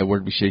 Rebecca. Where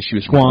did we say she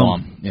was from?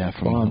 Guam. Yeah,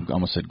 from I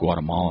almost said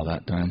Guatemala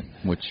that time,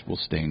 which will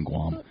stay in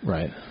Guam.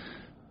 Right.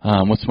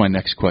 What's my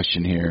next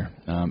question here?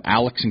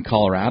 Alex in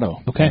Colorado.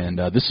 Okay. And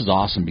this is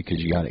awesome because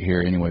you got it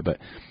here anyway, but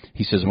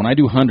he says, when I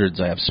do hundreds,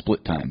 I have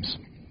split times.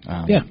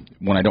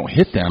 When I don't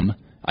hit them,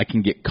 I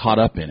can get caught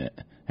up in it,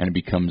 and it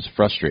becomes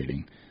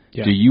frustrating.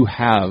 Yeah. Do you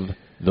have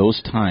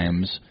those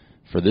times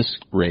for this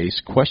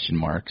race, ?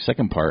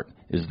 Second part,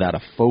 is that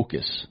a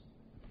focus?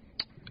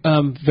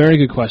 Very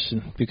good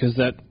question, because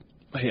that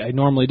I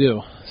normally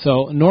do.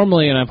 So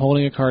normally, and I'm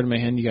holding a card in my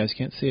hand, you guys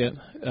can't see it,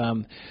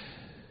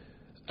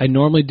 I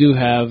normally do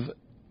have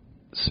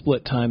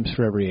split times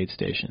for every aid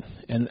station.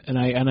 And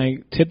I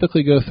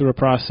typically go through a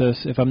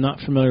process. If I'm not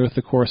familiar with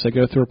the course, I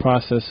go through a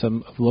process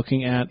of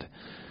looking at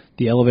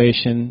the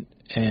elevation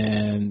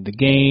and the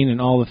gain and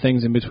all the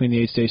things in between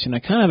the aid station. I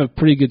kind of have a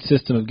pretty good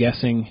system of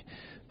guessing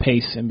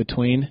pace in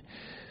between.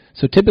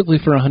 So typically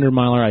for a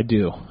 100-miler, I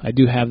do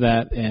have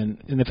that.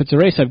 And if it's a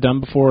race I've done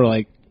before,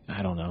 like,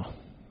 I don't know,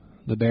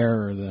 the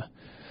Bear or the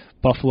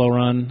Buffalo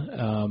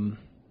Run,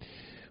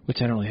 which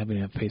I don't really have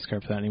any pace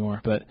card for that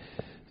anymore, but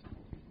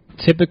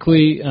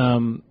typically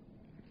I'll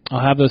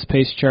have those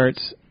pace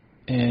charts,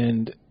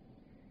 and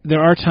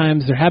there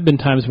have been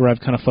times where I've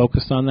kind of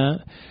focused on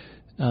that,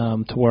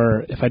 to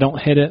where if I don't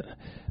hit it,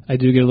 I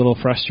do get a little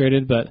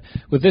frustrated. But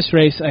with this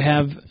race, I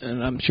have,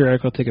 and I'm sure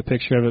Aric will take a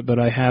picture of it, but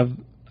I have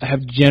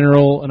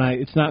general, and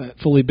it's not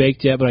fully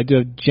baked yet, but I do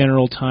have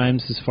general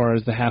times as far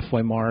as the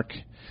halfway mark,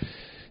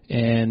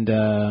 and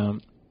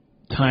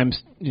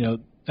times,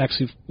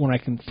 actually when I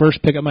can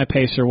first pick up my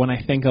pacer, when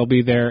I think I'll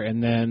be there,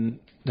 and then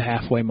the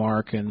halfway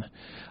mark. And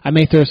I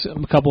may throw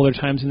a couple other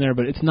times in there,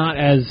 but it's not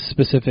as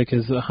specific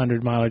as the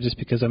 100-miler, just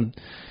because I'm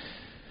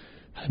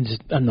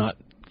not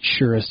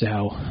sure as to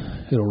how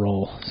it'll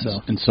roll.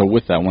 So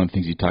with that, one of the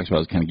things you talked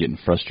about is kind of getting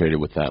frustrated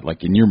with that.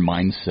 Like, in your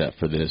mindset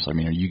for this, I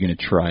mean, are you going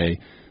to try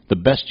the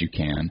best you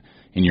can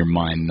in your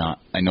mind?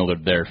 I know they're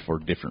there for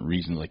different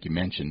reasons, like you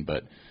mentioned,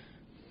 but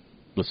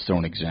let's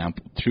throw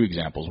two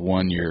examples.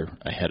 One, you're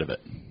ahead of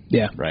it.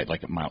 Yeah. Right,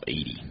 like at mile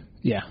 80.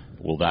 Yeah.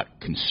 Will that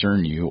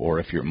concern you, or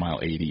if you're at mile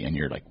 80 and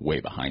you're like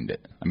way behind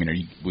it? I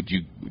mean, do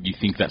you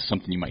think that's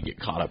something you might get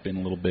caught up in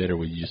a little bit, or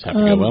would you just have to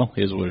go, well,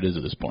 here's what it is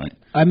at this point?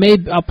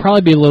 I'll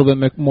probably be a little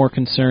bit more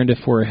concerned if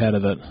we're ahead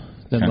of it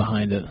than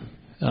behind it,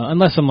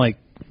 unless I'm like,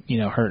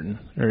 hurting,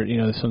 or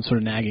there's some sort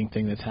of nagging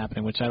thing that's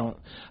happening, which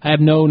I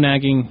have no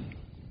nagging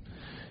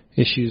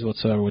issues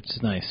whatsoever, which is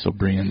nice. So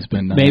Brian's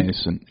been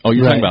nice, and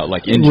you're talking about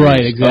like injuries, right?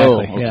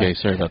 Exactly. Oh, okay,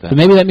 sorry about that. But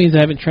maybe that means I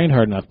haven't trained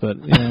hard enough, but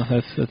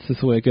that's just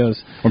the way it goes.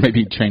 Or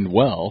maybe you trained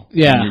well.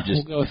 Yeah, and you're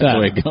just, we'll go with that's that.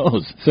 the way it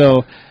goes.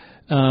 So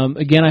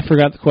again, I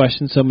forgot the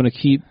question, so I'm going to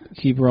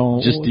keep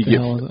rolling. Just to get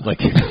like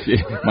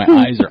my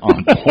eyes are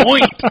on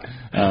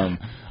point.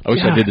 I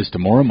wish I did this to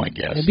more of my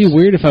guests. It'd be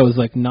weird if I was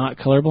like not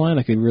colorblind.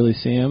 I could really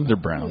see them. They're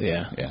brown.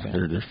 Yeah. Okay.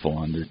 They're full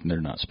on. They're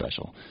not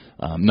special.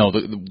 No,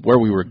 where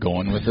we were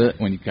going with it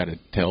when you kind of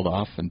tailed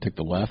off and took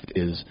the left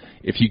is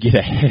if you get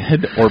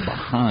ahead or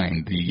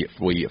behind, you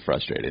get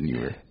frustrated. And you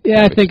were.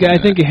 Yeah, I think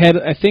ahead.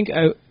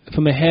 If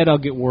I'm ahead, I'll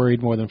get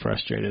worried more than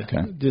frustrated. Okay.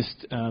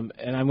 And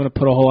I'm going to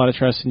put a whole lot of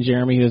trust in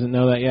Jeremy. He doesn't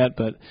know that yet,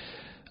 but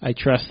I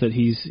trust that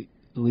he's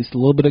at least a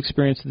little bit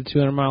experienced at the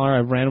 200-miler.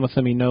 I've ran with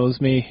him. He knows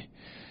me.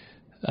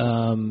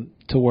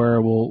 to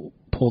where we'll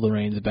pull the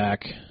reins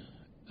back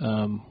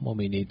when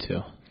we need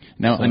to.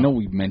 Now, I know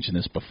we've mentioned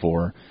this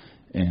before,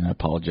 and I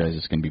apologize,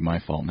 it's going to be my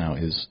fault now,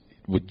 is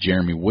with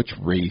Jeremy, which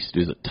race,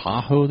 is it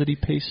Tahoe that he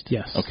paced?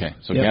 Yes. Okay,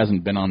 so he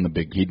hasn't been on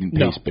he didn't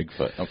pace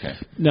Bigfoot. Okay.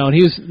 No,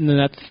 and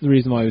that's the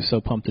reason why he was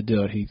so pumped to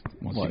do it. He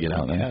wants to get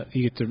out there.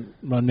 He gets to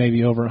run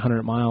maybe over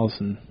 100 miles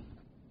and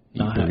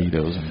eat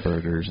burritos and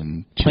burgers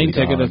and plane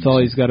ticket, that's all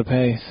he's got to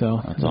pay, so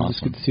that's awesome.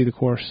 Just get to see the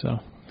course, so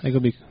I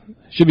think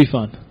should be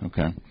fun.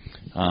 Okay.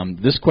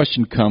 This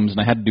question comes,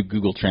 and I had to do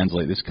Google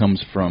Translate. This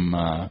comes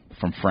from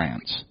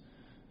France.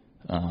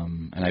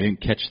 And I didn't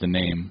catch the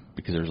name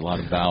because there's a lot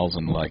of vowels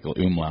and like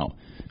umlaut.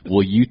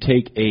 Will you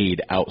take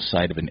aid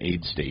outside of an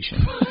aid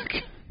station?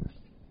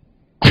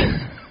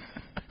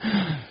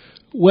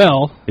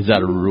 Well, is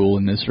that a rule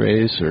in this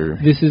race, or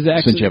this is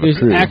actually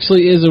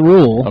actually is a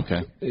rule?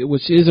 Okay,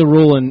 which is a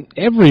rule in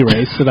every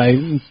race that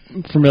I'm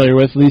familiar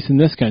with, at least in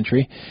this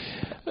country.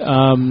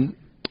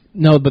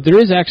 No, but there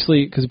is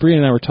actually, because Bree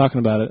and I were talking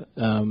about it.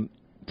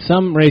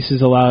 Some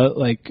races allow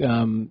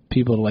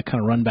people to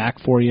kind of run back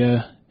for you.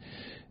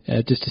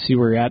 Just to see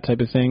where you're at,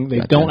 type of thing. They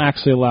don't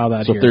actually allow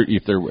that here. So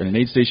if they're in an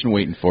aid station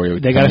waiting for you,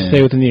 they got to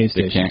stay within the aid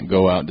station. They can't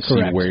go out to see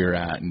where you're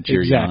at and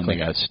cheer you on. They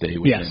got to stay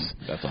within. Yes.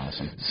 That's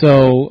awesome.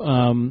 So,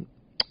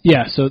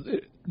 So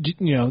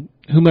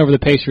whomever the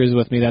pacer is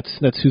with me,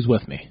 that's who's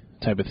with me,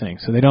 type of thing.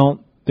 So they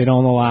don't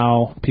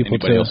allow people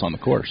anybody else on the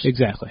course.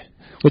 Exactly.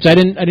 Which I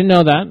didn't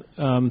know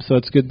that. So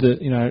it's good that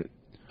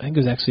I think it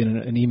was actually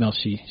an email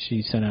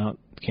she sent out,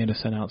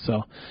 Candace sent out.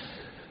 So,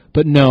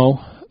 but no.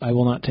 I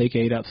will not take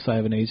aid outside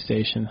of an aid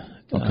station.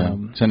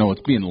 Okay. So I know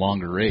it's being a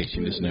longer race.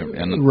 You just never,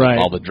 and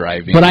all the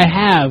driving. But I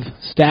have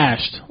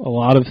stashed a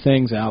lot of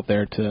things out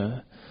there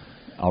to...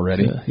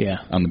 Already?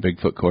 On the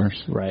Bigfoot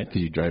course? Right. Because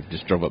you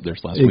just drove up there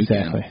last weekend.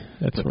 Exactly.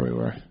 That's where we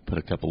were. Put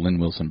a couple Lynn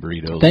Wilson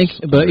burritos.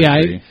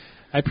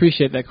 I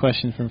appreciate that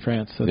question from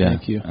France, so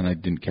thank you. And I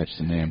didn't catch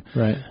the name.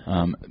 Right.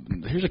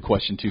 Here's a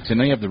question, too, because I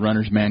know you have the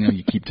runner's manual.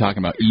 You keep talking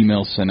about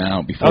emails sent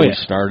out. Before we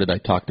started, I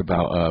talked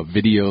about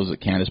videos that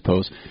Candace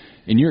posts.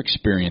 In your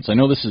experience, I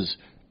know this is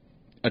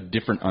a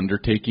different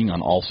undertaking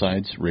on all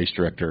sides, race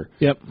director,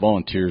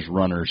 volunteers,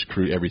 runners,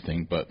 crew,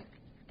 everything, but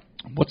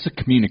what's the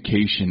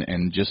communication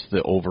and just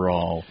the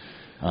overall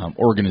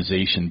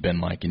organization been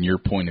like in your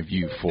point of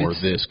view for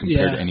this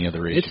compared to any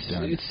other race you've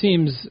done? It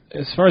seems,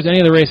 as far as any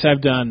other race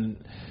I've done,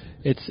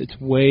 it's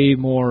way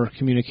more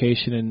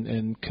communication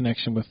and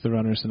connection with the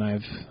runners than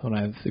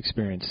I've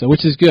experienced. So,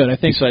 which is good. I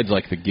think besides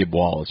like the Gibb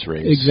Wallace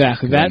race,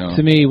 exactly. That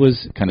to me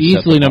was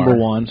easily number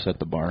one. Set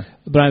the bar.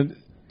 But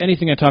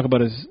anything I talk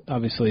about is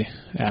obviously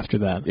after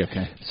that.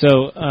 Okay.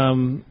 So,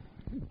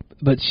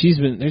 but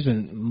there's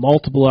been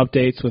multiple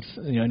updates with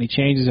any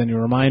changes, any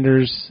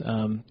reminders,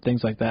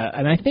 things like that.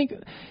 And I think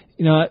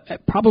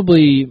it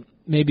probably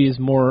maybe is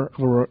more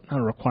of not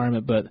a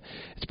requirement, but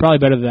it's probably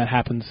better that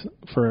happens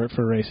for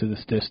a race of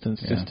this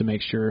distance, just to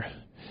make sure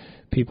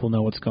people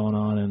know what's going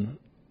on and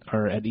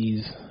are at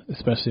ease,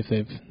 especially if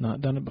they've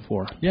not done it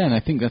before. Yeah, and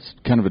I think that's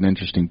kind of an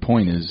interesting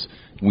point is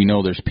we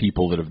know there's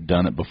people that have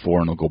done it before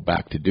and will go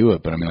back to do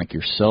it, but I mean, like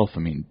yourself, I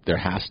mean, there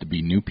has to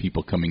be new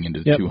people coming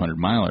into the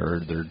 200-miler or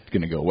they're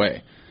going to go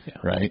away,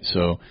 right?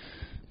 So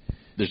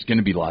there's going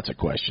to be lots of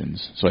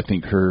questions. So I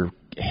think her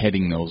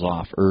heading those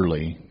off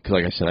early, because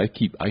like I said,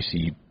 I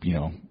see,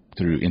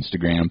 through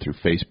Instagram, through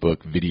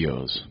Facebook,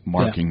 videos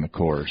marking the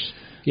course,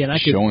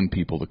 and showing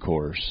people the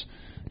course.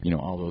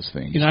 All those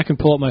things. I can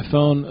pull up my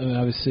phone.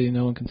 Obviously,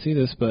 no one can see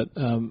this, but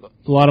a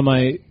lot of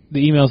the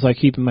emails I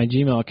keep in my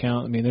Gmail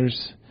account. I mean,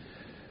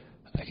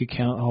 I could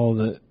count all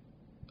the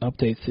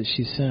updates that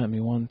she sent me.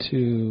 1,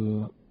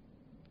 2,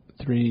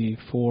 3,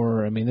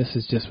 4. I mean, this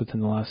is just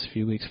within the last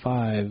few weeks.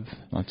 5.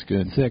 That's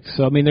good. 6.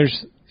 So I mean,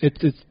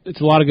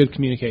 it's a lot of good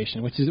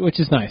communication, which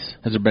is nice.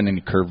 Has there been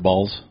any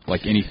curveballs,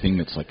 like anything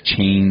that's like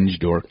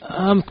changed or?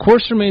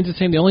 Course remains the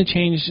same. The only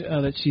change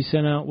that she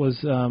sent out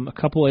was a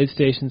couple aid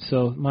stations.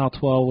 So mile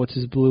 12, which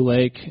is Blue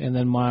Lake, and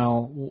then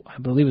I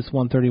believe it's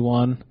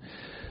 131.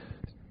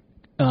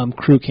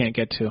 Crew can't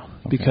get to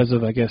because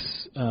of, I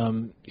guess,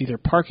 either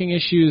parking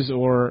issues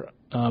or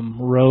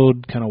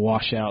road kind of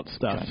washout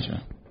stuff.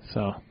 Gotcha.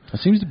 So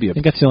it seems to be I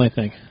think that's the only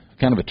thing.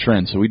 Kind of a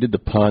trend. So we did the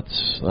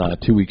putts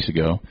 2 weeks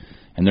ago.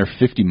 And their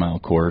 50-mile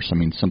course, I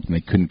mean, something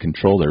they couldn't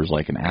control. There was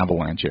like an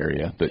avalanche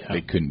area that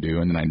they couldn't do.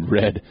 And then I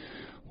read,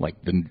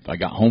 I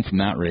got home from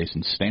that race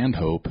in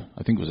Stanhope,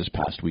 I think it was this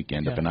past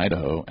weekend up in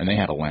Idaho, and they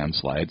had a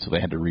landslide, so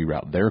they had to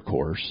reroute their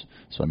course.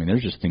 So, I mean,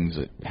 there's just things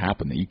that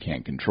happen that you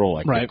can't control,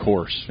 like the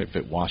course. If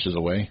it washes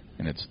away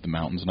and the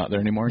mountain's not there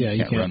anymore,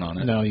 you can't run on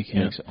it. No, you can't.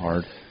 It makes it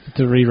hard.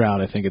 To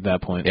reroute, I think, at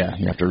that point. Yeah,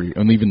 you have to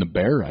and even the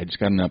Bear, I just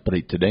got an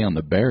update today on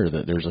the Bear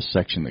that there's a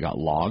section that got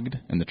logged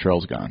and the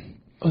trail's gone.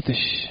 What the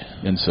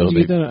And so I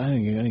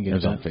didn't get it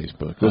was that. on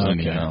Facebook. It was an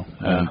email.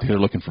 And they're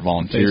looking for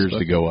volunteers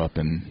to go up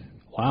and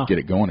get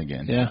it going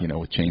again. Yeah.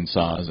 With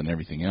chainsaws and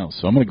everything else.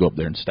 So I'm going to go up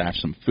there and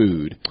stash some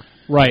food.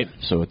 Right.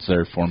 So it's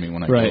there for me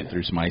when I Right. go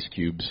through some ice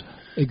cubes.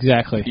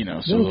 Exactly. You know,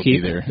 so It'll they'll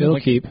keep. be there. It'll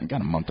keep. I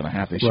got a month and a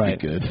half. They should Right.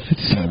 be good.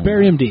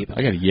 Bury them deep.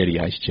 I got a Yeti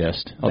ice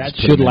chest. I'll That just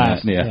put should them in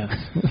last. that. Yeah.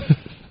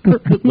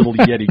 Little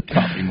Yeti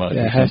coffee mug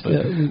or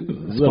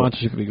something.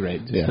 Sponsorship would be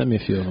great. Just send me a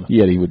few of them.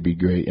 Yeti would be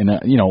great. And,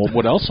 you know,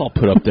 what else I'll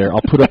put up there?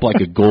 I'll put up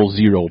like a Goal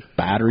Zero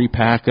battery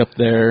pack up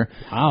there.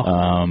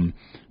 Wow.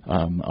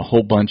 A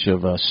whole bunch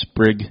of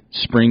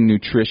spring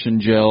nutrition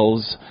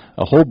gels,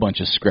 a whole bunch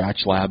of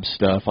Scratch Lab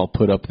stuff I'll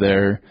put up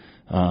there.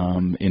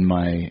 In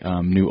my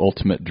new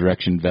Ultimate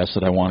Direction vest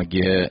that I want to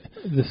get.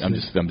 I'm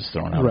just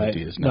throwing out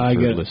ideas now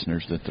for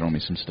listeners that throw me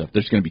some stuff.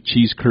 There's going to be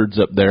cheese curds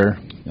up there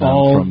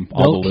from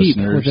all the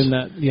listeners. Within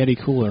that Yeti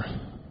cooler.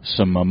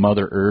 Some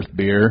Mother Earth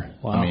beer.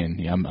 Wow. I mean,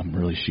 yeah, I'm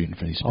really shooting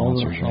for these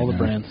sponsors all the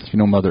brands. If you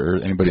know Mother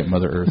Earth, anybody at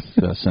Mother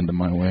Earth, send them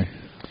my way.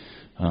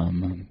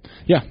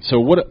 Yeah. So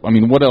what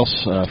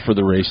else for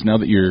the race? Now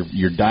that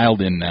you're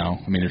dialed in now,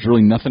 I mean, there's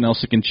really nothing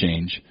else that can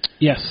change.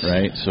 Yes.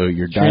 Right. So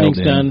you're dialed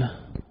in. Training's done.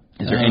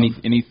 Is there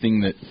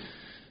anything that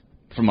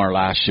from our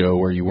last show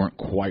where you weren't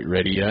quite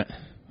ready yet?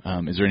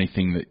 Is there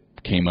anything that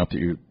came up that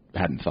you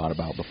hadn't thought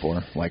about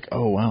before? Like,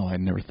 oh wow, I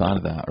never thought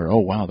of that, or oh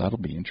wow, that'll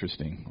be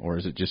interesting, or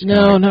is it just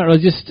not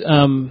really. Just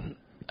I'm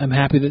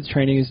happy that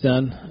training is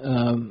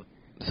done.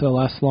 So the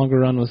last longer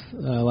run was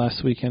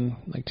last weekend,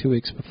 like 2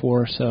 weeks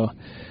before. So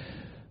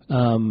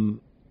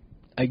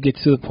I get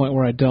to the point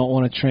where I don't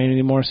want to train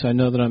anymore, so I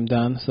know that I'm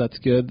done. So that's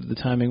good. The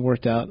timing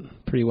worked out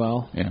pretty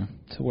well. Yeah.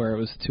 To where it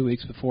was 2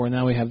 weeks before.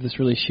 Now we have this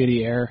really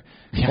shitty air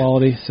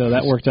quality, so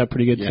that worked out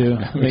pretty good too.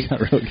 Really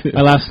good.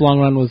 My last long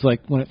run was like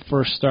when it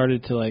first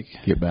started to like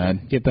get bad.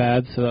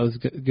 So that was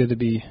good to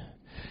be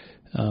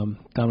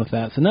done with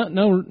that. So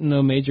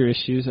no major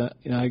issues.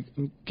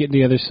 I'm getting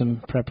together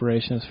some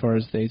preparation as far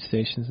as the aid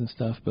stations and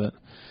stuff, but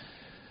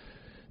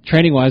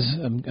training wise,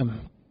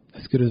 I'm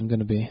as good as I'm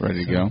going to be.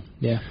 Ready to go?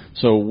 Yeah.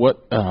 So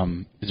what,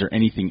 is there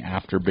anything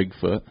after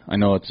Bigfoot? I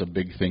know it's a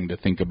big thing to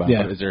think about,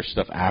 but is there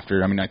stuff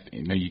after? I mean, I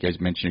know you guys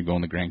mentioned you're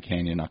going to Grand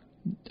Canyon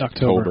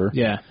October.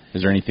 Yeah.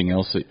 Is there anything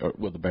else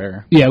with the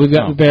bear? Yeah, we've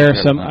got the bear.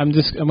 So I'm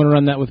going to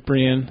run that with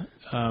Brian.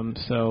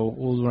 So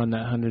we'll run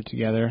that 100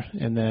 together.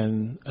 And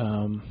then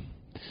so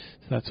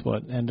that's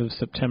end of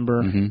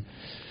September.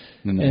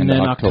 Mm-hmm. And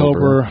then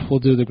October we'll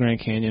do the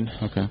Grand Canyon.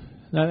 Okay.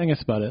 I think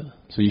that's about it.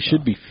 So you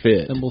should be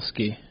fit. Then we'll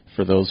ski.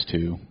 For those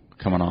two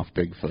coming off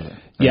Bigfoot. Right?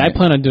 Yeah, I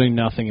plan on doing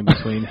nothing in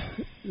between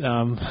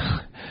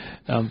Bigfoot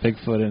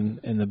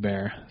and the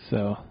bear.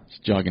 So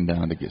just jogging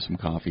down to get some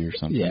coffee or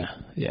something.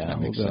 Yeah,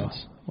 that makes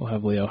sense. We'll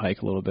have Leo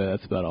hike a little bit.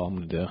 That's about all I'm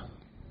going to do.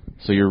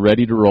 So you're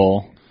ready to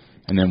roll,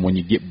 and then when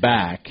you get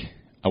back,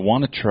 I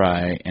want to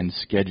try and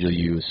schedule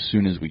you as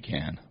soon as we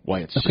can.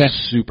 Why it's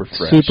super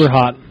fresh, super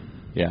hot.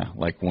 Yeah,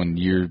 like when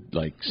you're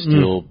like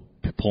still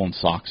pulling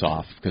socks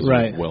off because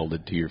they're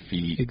welded to your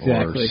feet,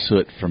 or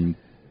soot from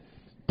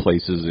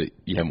places that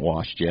you haven't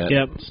washed yet,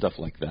 stuff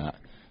like that.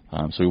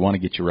 So we want to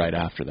get you right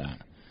after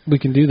that. We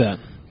can do that.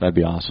 That'd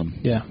be awesome.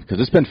 Yeah. Because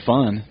it's been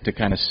fun to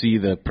kind of see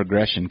the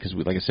progression because,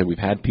 like I said, we've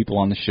had people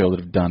on the show that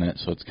have done it,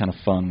 so it's kind of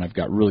fun. I've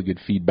got really good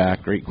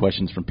feedback, great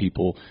questions from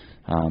people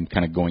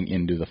kind of going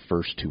into the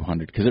first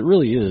 200 because it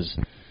really is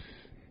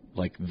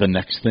like the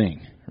next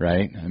thing,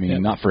 right? I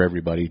mean, not for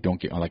everybody. Don't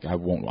get like I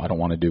don't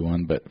want to do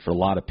one, but for a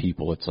lot of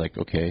people, it's like,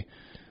 okay,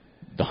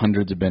 the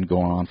 100s have been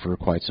going on for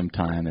quite some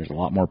time. There's a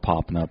lot more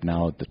popping up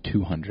now. The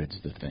 200's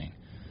the thing.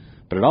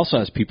 But it also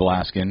has people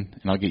asking,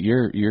 and I'll get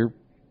you're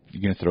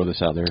going to throw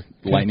this out there,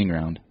 lightning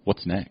round.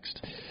 What's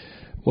next?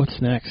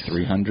 What's next?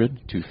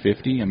 300,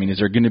 250? I mean,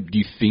 do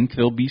you think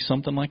there'll be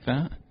something like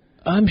that?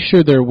 I'm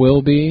sure there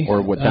will be.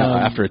 Or would that,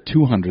 after a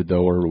 200,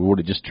 though, or would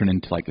it just turn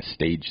into like a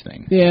stage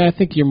thing? Yeah, I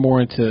think you're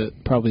more into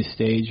probably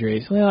stage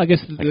race. Well, I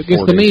guess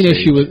the main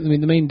issue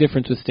the main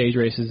difference with stage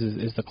races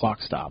is the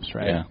clock stops,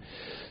 right? Yeah.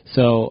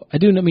 So I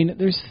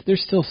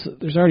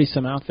there's already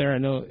some out there. I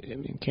know. I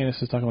mean, Candace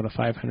was talking about a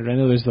 500. I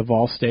know there's the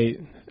Vol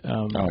State.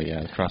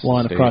 Across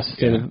the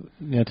state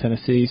of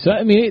Tennessee. So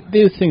I mean,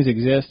 those things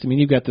exist. I mean,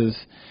 you've got those.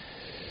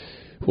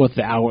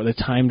 The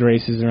timed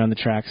races around the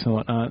tracks and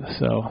whatnot.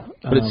 So,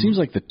 but it seems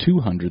like the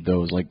 200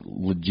 though is like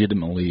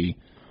legitimately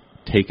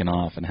taken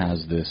off and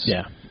has this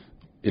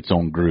its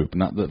own group.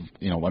 Not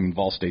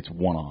Vol State's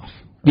one off.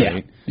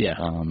 Right? Yeah.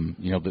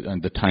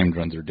 The timed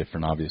runs are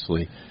different,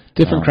 obviously.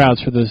 Different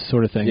crowds for those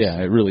sort of things. Yeah,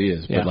 it really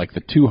is. Yeah. But like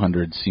the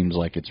 200 seems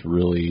like it's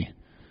really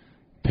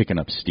picking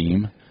up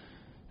steam,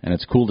 and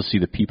it's cool to see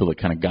the people that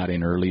kind of got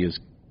in early. Is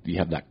you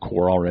have that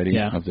core already.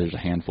 Yeah. If there's a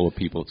handful of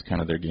people, it's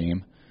kind of their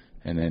game,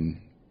 and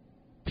then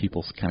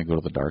people kind of go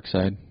to the dark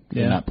side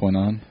from that point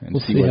on and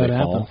we'll see where they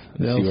fall.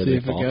 They'll see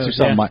if it goes.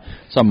 Saw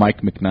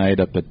Mike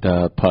McKnight up at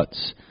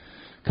Putts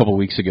a couple of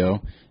weeks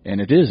ago, and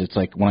it's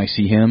like when I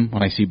see him,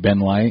 when I see Ben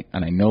Light,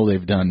 and I know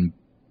they've done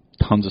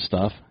tons of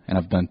stuff, and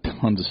I've done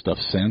tons of stuff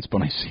since,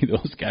 but when I see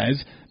those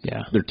guys,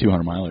 they're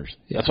 200 milers.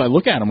 Yeah. That's why I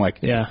look at them like,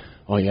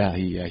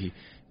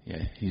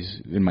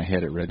 he's in my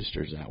head. It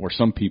registers that. Where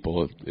some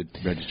people it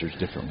registers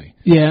differently.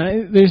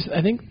 Yeah,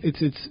 I think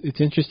it's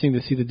interesting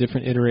to see the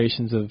different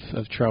iterations of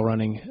trail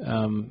running.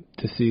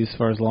 To see as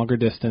far as longer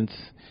distance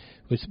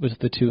with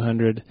the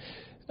 200.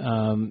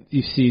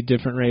 You see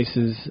different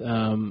races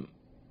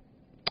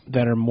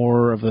that are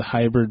more of a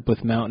hybrid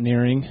with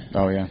mountaineering.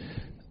 Oh yeah.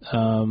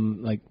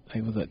 Like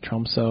was that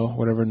Tromsø,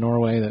 whatever,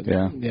 Norway.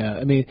 Yeah.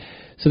 I mean,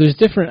 so there's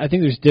different. I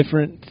think there's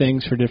different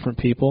things for different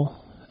people.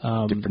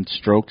 Different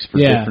strokes for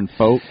different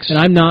folks. And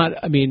I'm not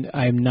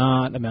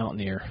a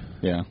mountaineer.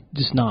 Yeah.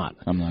 Just not.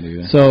 I'm not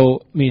either.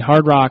 So I mean,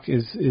 hard rock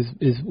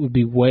would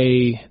be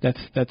way.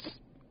 That's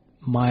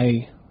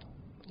my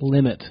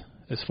limit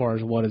as far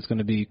as what is going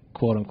to be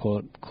quote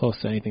unquote close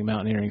to anything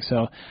mountaineering.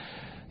 So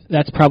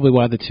that's probably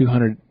why the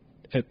 200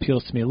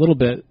 appeals to me a little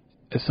bit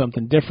as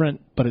something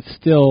different, but it's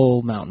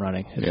still mountain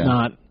running. It's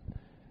not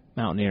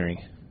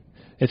mountaineering.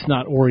 It's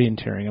not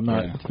orienteering. I'm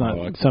not. It's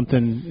not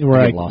something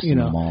where I lost in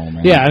the mall,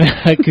 man. Yeah,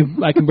 I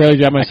can barely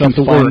drive myself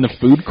to work. In the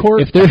food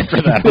court. If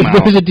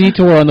there's a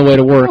detour on the way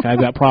to work, I've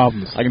got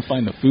problems. I can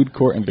find the food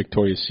court and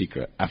Victoria's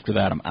Secret. After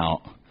that, I'm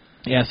out.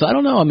 Yeah, so I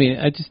don't know. I mean,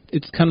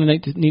 it's kind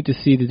of neat to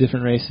see the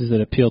different races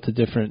that appeal to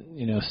different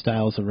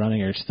styles of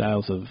running or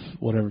styles of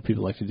whatever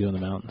people like to do in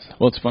the mountains.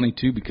 Well, it's funny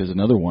too because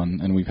another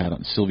one, and we've had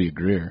Sylvia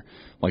Greer,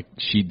 like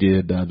she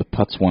did the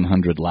Putz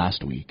 100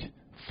 last week,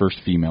 first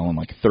female in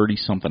like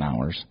 30-something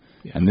hours,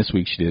 and this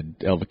week she did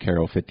El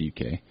Vaquero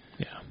 50K.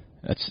 Yeah,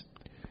 it's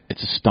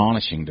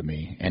astonishing to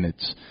me, and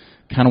it's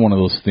kind of one of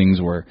those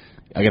things where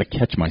I got to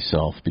catch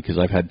myself because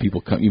I've had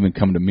people even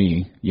come to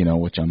me,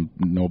 which I'm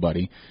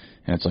nobody.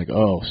 And it's like,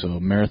 oh, so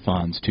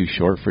marathon's too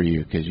short for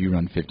you because you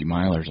run 50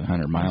 milers and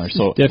 100 milers.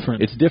 So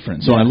it's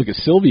different. So when I look at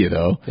Sylvia,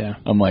 though,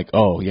 I'm like,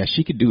 oh, yeah,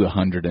 she could do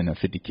 100 and a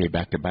 50K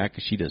back-to-back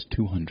because she does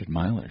 200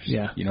 milers.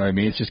 Yeah. You know what I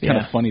mean? It's just kind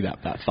of funny,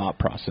 that thought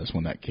process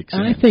when that kicks in.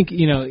 And I think,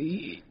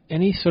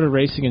 any sort of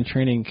racing and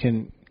training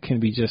can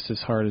be just as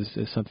hard as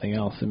something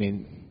else. I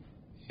mean,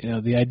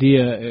 the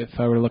idea, if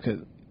I were to look at,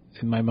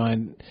 in my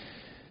mind,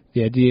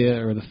 the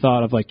idea or the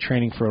thought of like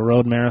training for a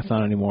road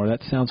marathon anymore,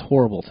 that sounds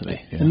horrible to me.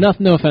 Yeah. And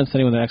no offense to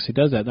anyone that actually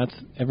does that.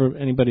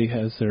 Anybody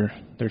has their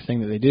thing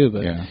that they do,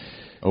 but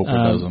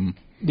Oprah does them.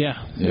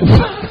 Yeah.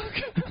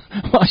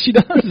 Well, she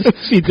does.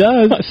 She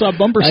does. I saw a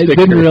bumper sticker. I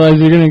didn't realize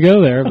you were going to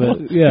go there,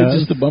 but yeah,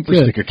 it's just a bumper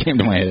sticker came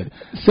to my head.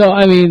 So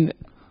I mean,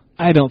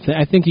 I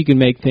think you can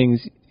make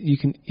things. You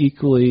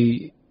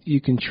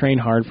can train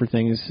hard for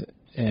things,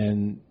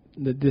 and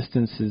the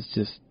distance is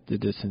just the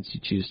distance you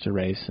choose to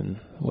race and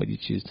what you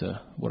choose to,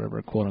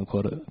 whatever,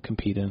 quote-unquote,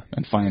 compete in.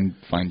 And find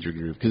your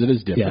groove, because it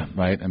is different,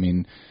 right? I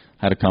mean,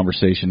 I had a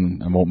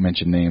conversation, I won't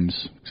mention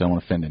names because I don't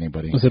want to offend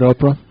anybody. Was it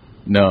Oprah?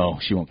 No,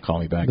 she won't call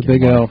me back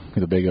anymore.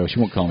 The Big O. She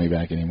won't call me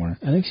back anymore.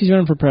 I think she's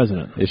running for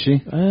president. Is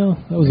she?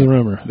 Well, that was a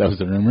rumor. That was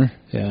the rumor?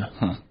 Yeah.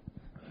 Huh.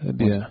 That'd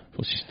be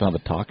Will she still have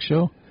a talk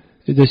show?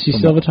 Does she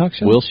still have a talk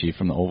show? Will she,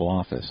 from the Oval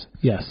Office?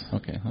 Yes.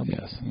 Okay.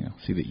 Yes.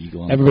 See the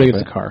eagle on Everybody the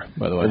gets a car,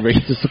 by the way.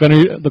 Just look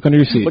under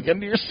your seat. Look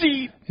under your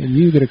seat. And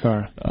you get a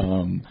car.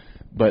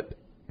 But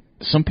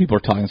some people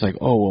are talking, it's like,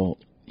 oh,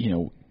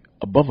 well,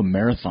 above a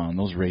marathon,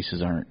 those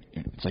races aren't,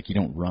 it's like you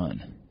don't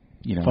run.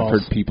 I've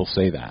heard people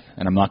say that.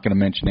 And I'm not going to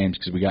mention names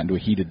because we got into a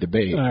heated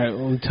debate. All right,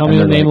 well, tell me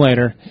the name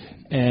later.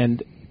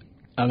 And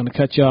I'm going to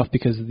cut you off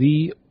because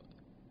the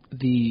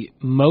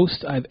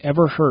most I've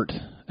ever heard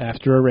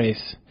after a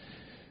race,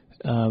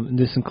 and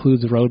this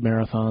includes road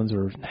marathons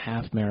or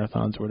half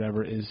marathons or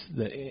whatever, is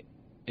the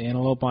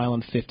Antelope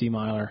Island 50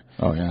 miler.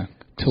 Oh yeah,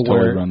 to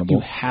where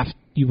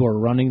you are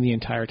running the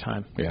entire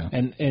time. Yeah,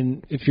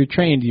 and if you're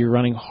trained, you're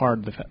running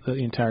hard the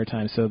entire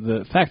time. So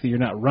the fact that you're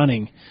not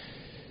running,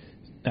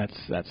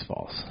 that's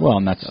false. Well,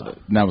 and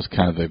that was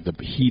kind of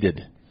the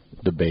heated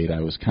debate I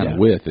was kind of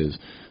with is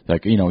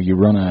like you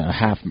run a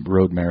half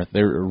road marathon,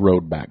 they're a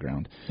road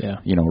background. Yeah.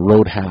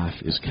 Road half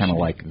is kind of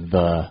like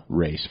the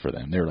race for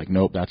them. They're like,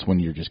 nope, that's when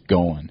you're just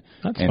going.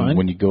 That's and fine.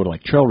 When you go to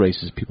like trail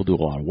races, people do a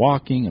lot of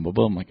walking and blah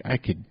blah. I'm like, I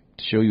could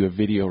show you a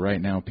video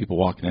right now of people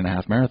walking in a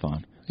half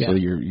marathon. Yeah. So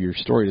your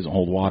story doesn't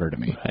hold water to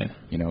me. Right.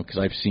 Because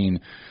I've seen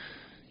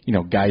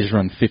guys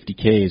run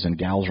 50Ks and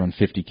gals run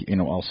 50.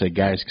 I'll say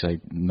guys because I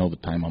know the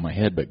time on my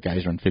head, but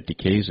guys run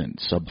 50Ks in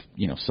sub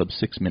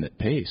 6 minute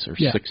pace or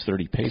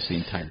 6:30 pace the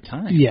entire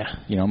time. Yeah.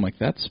 I'm like,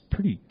 that's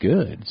pretty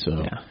good.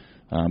 So,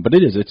 but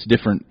it's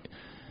different.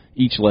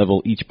 Each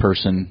level, each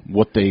person,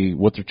 what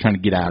they're trying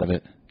to get out of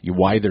it,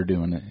 why they're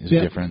doing it is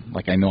different.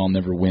 Like I know I'll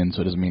never win,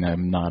 so it doesn't mean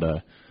I'm not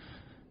a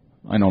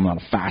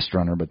fast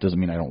runner, but it doesn't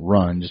mean I don't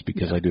run just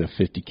because I do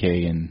a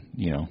 50K in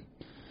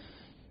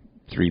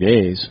 3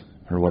 days.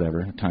 Or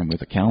whatever, time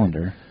with a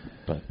calendar.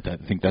 But I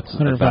think that's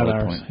a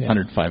valid point.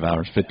 105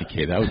 hours,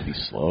 50K, that would be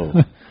slow.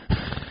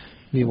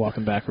 Me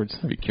walking backwards.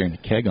 I'd be carrying a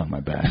keg on my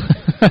back.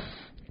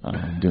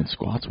 Doing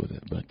squats with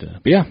it. But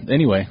yeah,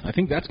 anyway, I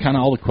think that's kind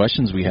of all the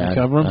questions we had.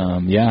 Cover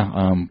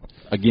them?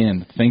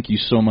 Again, thank you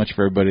so much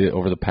for everybody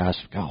over the past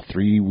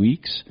 3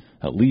 weeks,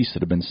 at least,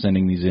 that have been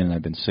sending these in.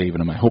 I've been saving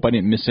them. I hope I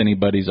didn't miss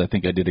anybody's. I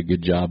think I did a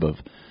good job of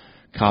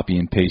copy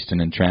and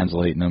pasting and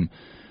translating them.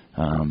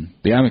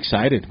 But I'm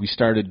excited. We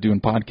started doing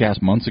podcasts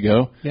months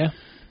ago. Yeah.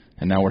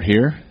 And now we're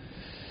here.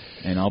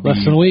 And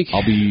less than a week.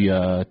 I'll be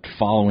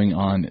following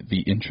on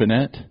the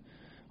intranet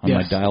on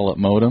my dial-up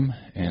modem,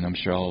 and I'm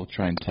sure I'll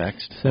try and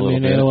text. Send me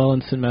an AOL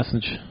Instant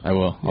Message. I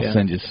will. I'll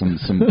send you some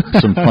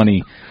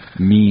funny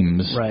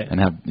memes, right, and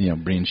have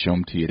Breen show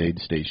them to you at aid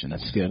station.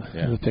 That's good.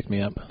 Yeah. It'll pick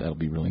me up. That'll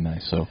be really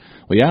nice. So,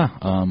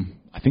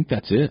 I think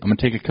that's it. I'm gonna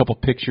take a couple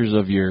pictures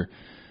of your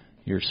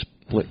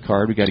split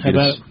card. We got to get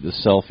the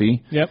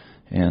selfie. Yep.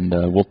 And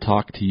we'll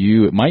talk to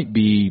you. It might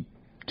be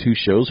 2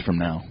 shows from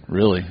now,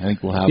 really. I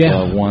think we'll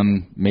have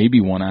one,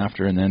 maybe one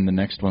after, and then the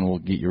next one we'll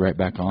get you right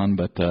back on.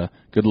 But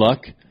good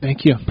luck.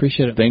 Thank you.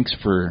 Appreciate it. Thanks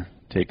for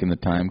taking the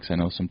time, because I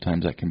know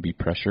sometimes that can be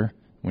pressure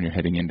when you're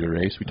heading into a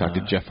race. We talked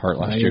to Jeff Hart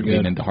last year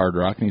getting into Hard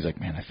Rock, and he's like,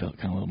 man, I felt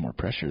kind of a little more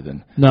pressure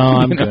than... No,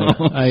 I'm good.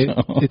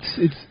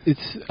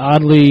 It's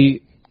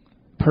oddly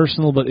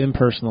personal but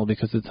impersonal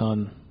because it's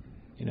on,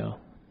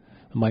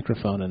 a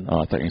microphone. And I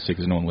thought you were going to say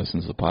because no one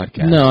listens to the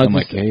podcast. No, I'm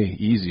like, hey,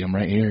 easy, I'm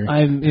right here.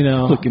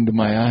 Look into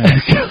my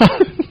eyes.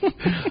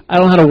 I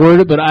don't know how to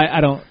word it, but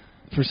I don't,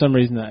 for some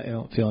reason, I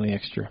don't feel any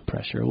extra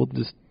pressure. We'll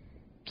just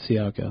see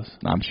how it goes.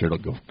 I'm sure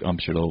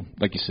it'll,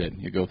 like you said,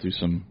 you go through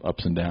some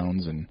ups and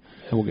downs, and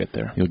we'll get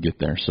there. You'll get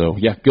there. So,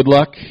 good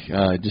luck.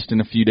 Just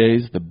in a few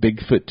days, the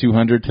Bigfoot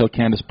 200. Tell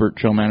Candace Burt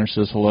TrailManners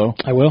says hello.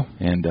 I will.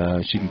 And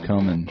she can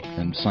come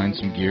and sign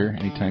some gear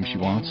anytime she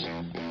wants,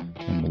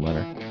 and we'll let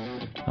her.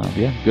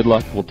 Good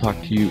luck. We'll talk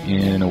to you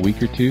in a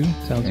week or 2.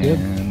 Sounds good.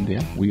 And,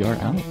 we are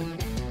out.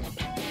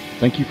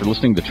 Thank you for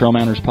listening to the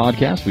TrailManners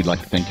podcast. We'd like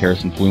to thank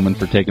Harrison Fluman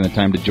for taking the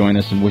time to join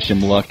us and wish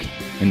him luck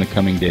in the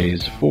coming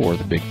days for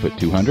the Bigfoot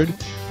 200.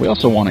 We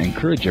also want to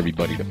encourage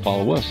everybody to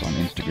follow us on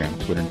Instagram,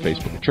 Twitter, and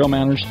Facebook at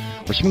TrailManners,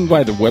 or swing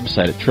by the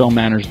website at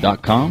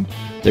TrailManners.com.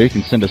 There you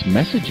can send us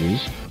messages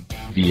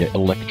via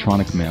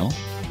electronic mail,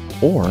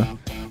 or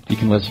you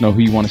can let us know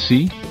who you want to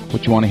see,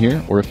 what you want to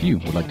hear, or if you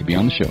would like to be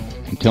on the show.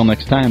 Until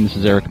next time, this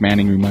is Aric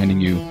Manning reminding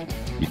you,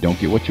 you don't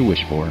get what you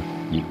wish for,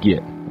 you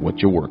get what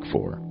you work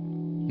for.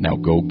 Now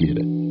go get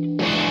it.